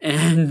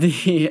 And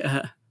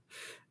the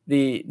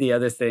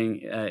other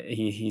thing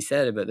he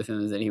said about the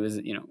film is that he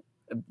was,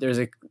 there's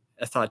a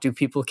thought: do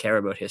people care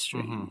about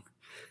history,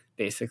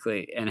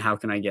 basically, and how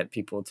can I get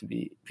people to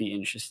be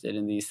interested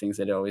in these things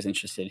that always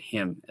interested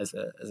him as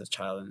a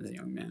child and as a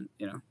young man?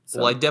 So,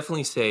 well, I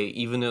definitely say,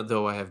 even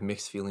though I have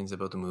mixed feelings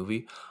about the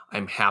movie,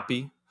 I'm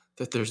happy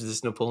that there's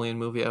this Napoleon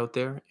movie out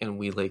there, and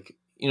we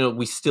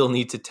we still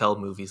need to tell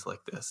movies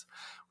like this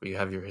where you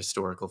have your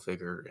historical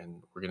figure,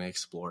 and we're going to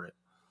explore it.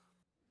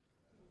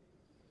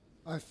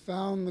 I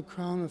found the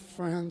crown of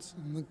France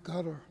in the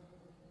gutter.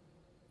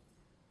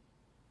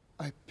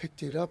 I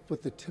picked it up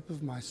with the tip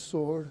of my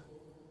sword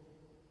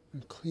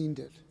and cleaned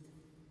it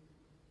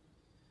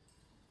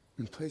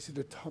and placed it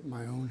atop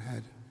my own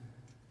head.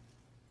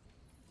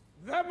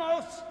 The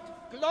most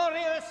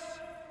glorious,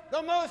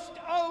 the most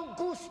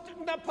august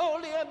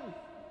Napoleon,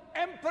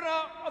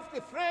 Emperor of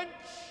the French,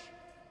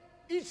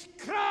 is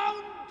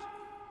crowned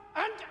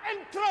and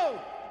enthroned.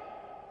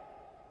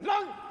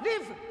 Long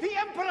live the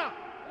Emperor!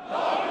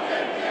 Long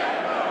live the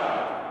Emperor!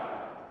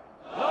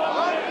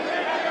 Long live the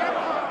Emperor!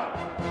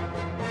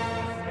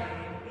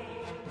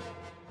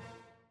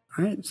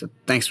 all right. So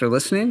thanks for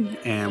listening,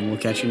 and we'll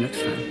catch you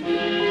next time.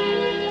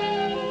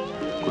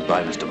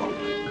 Goodbye, Mr. Bond.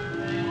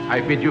 I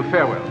bid you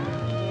farewell.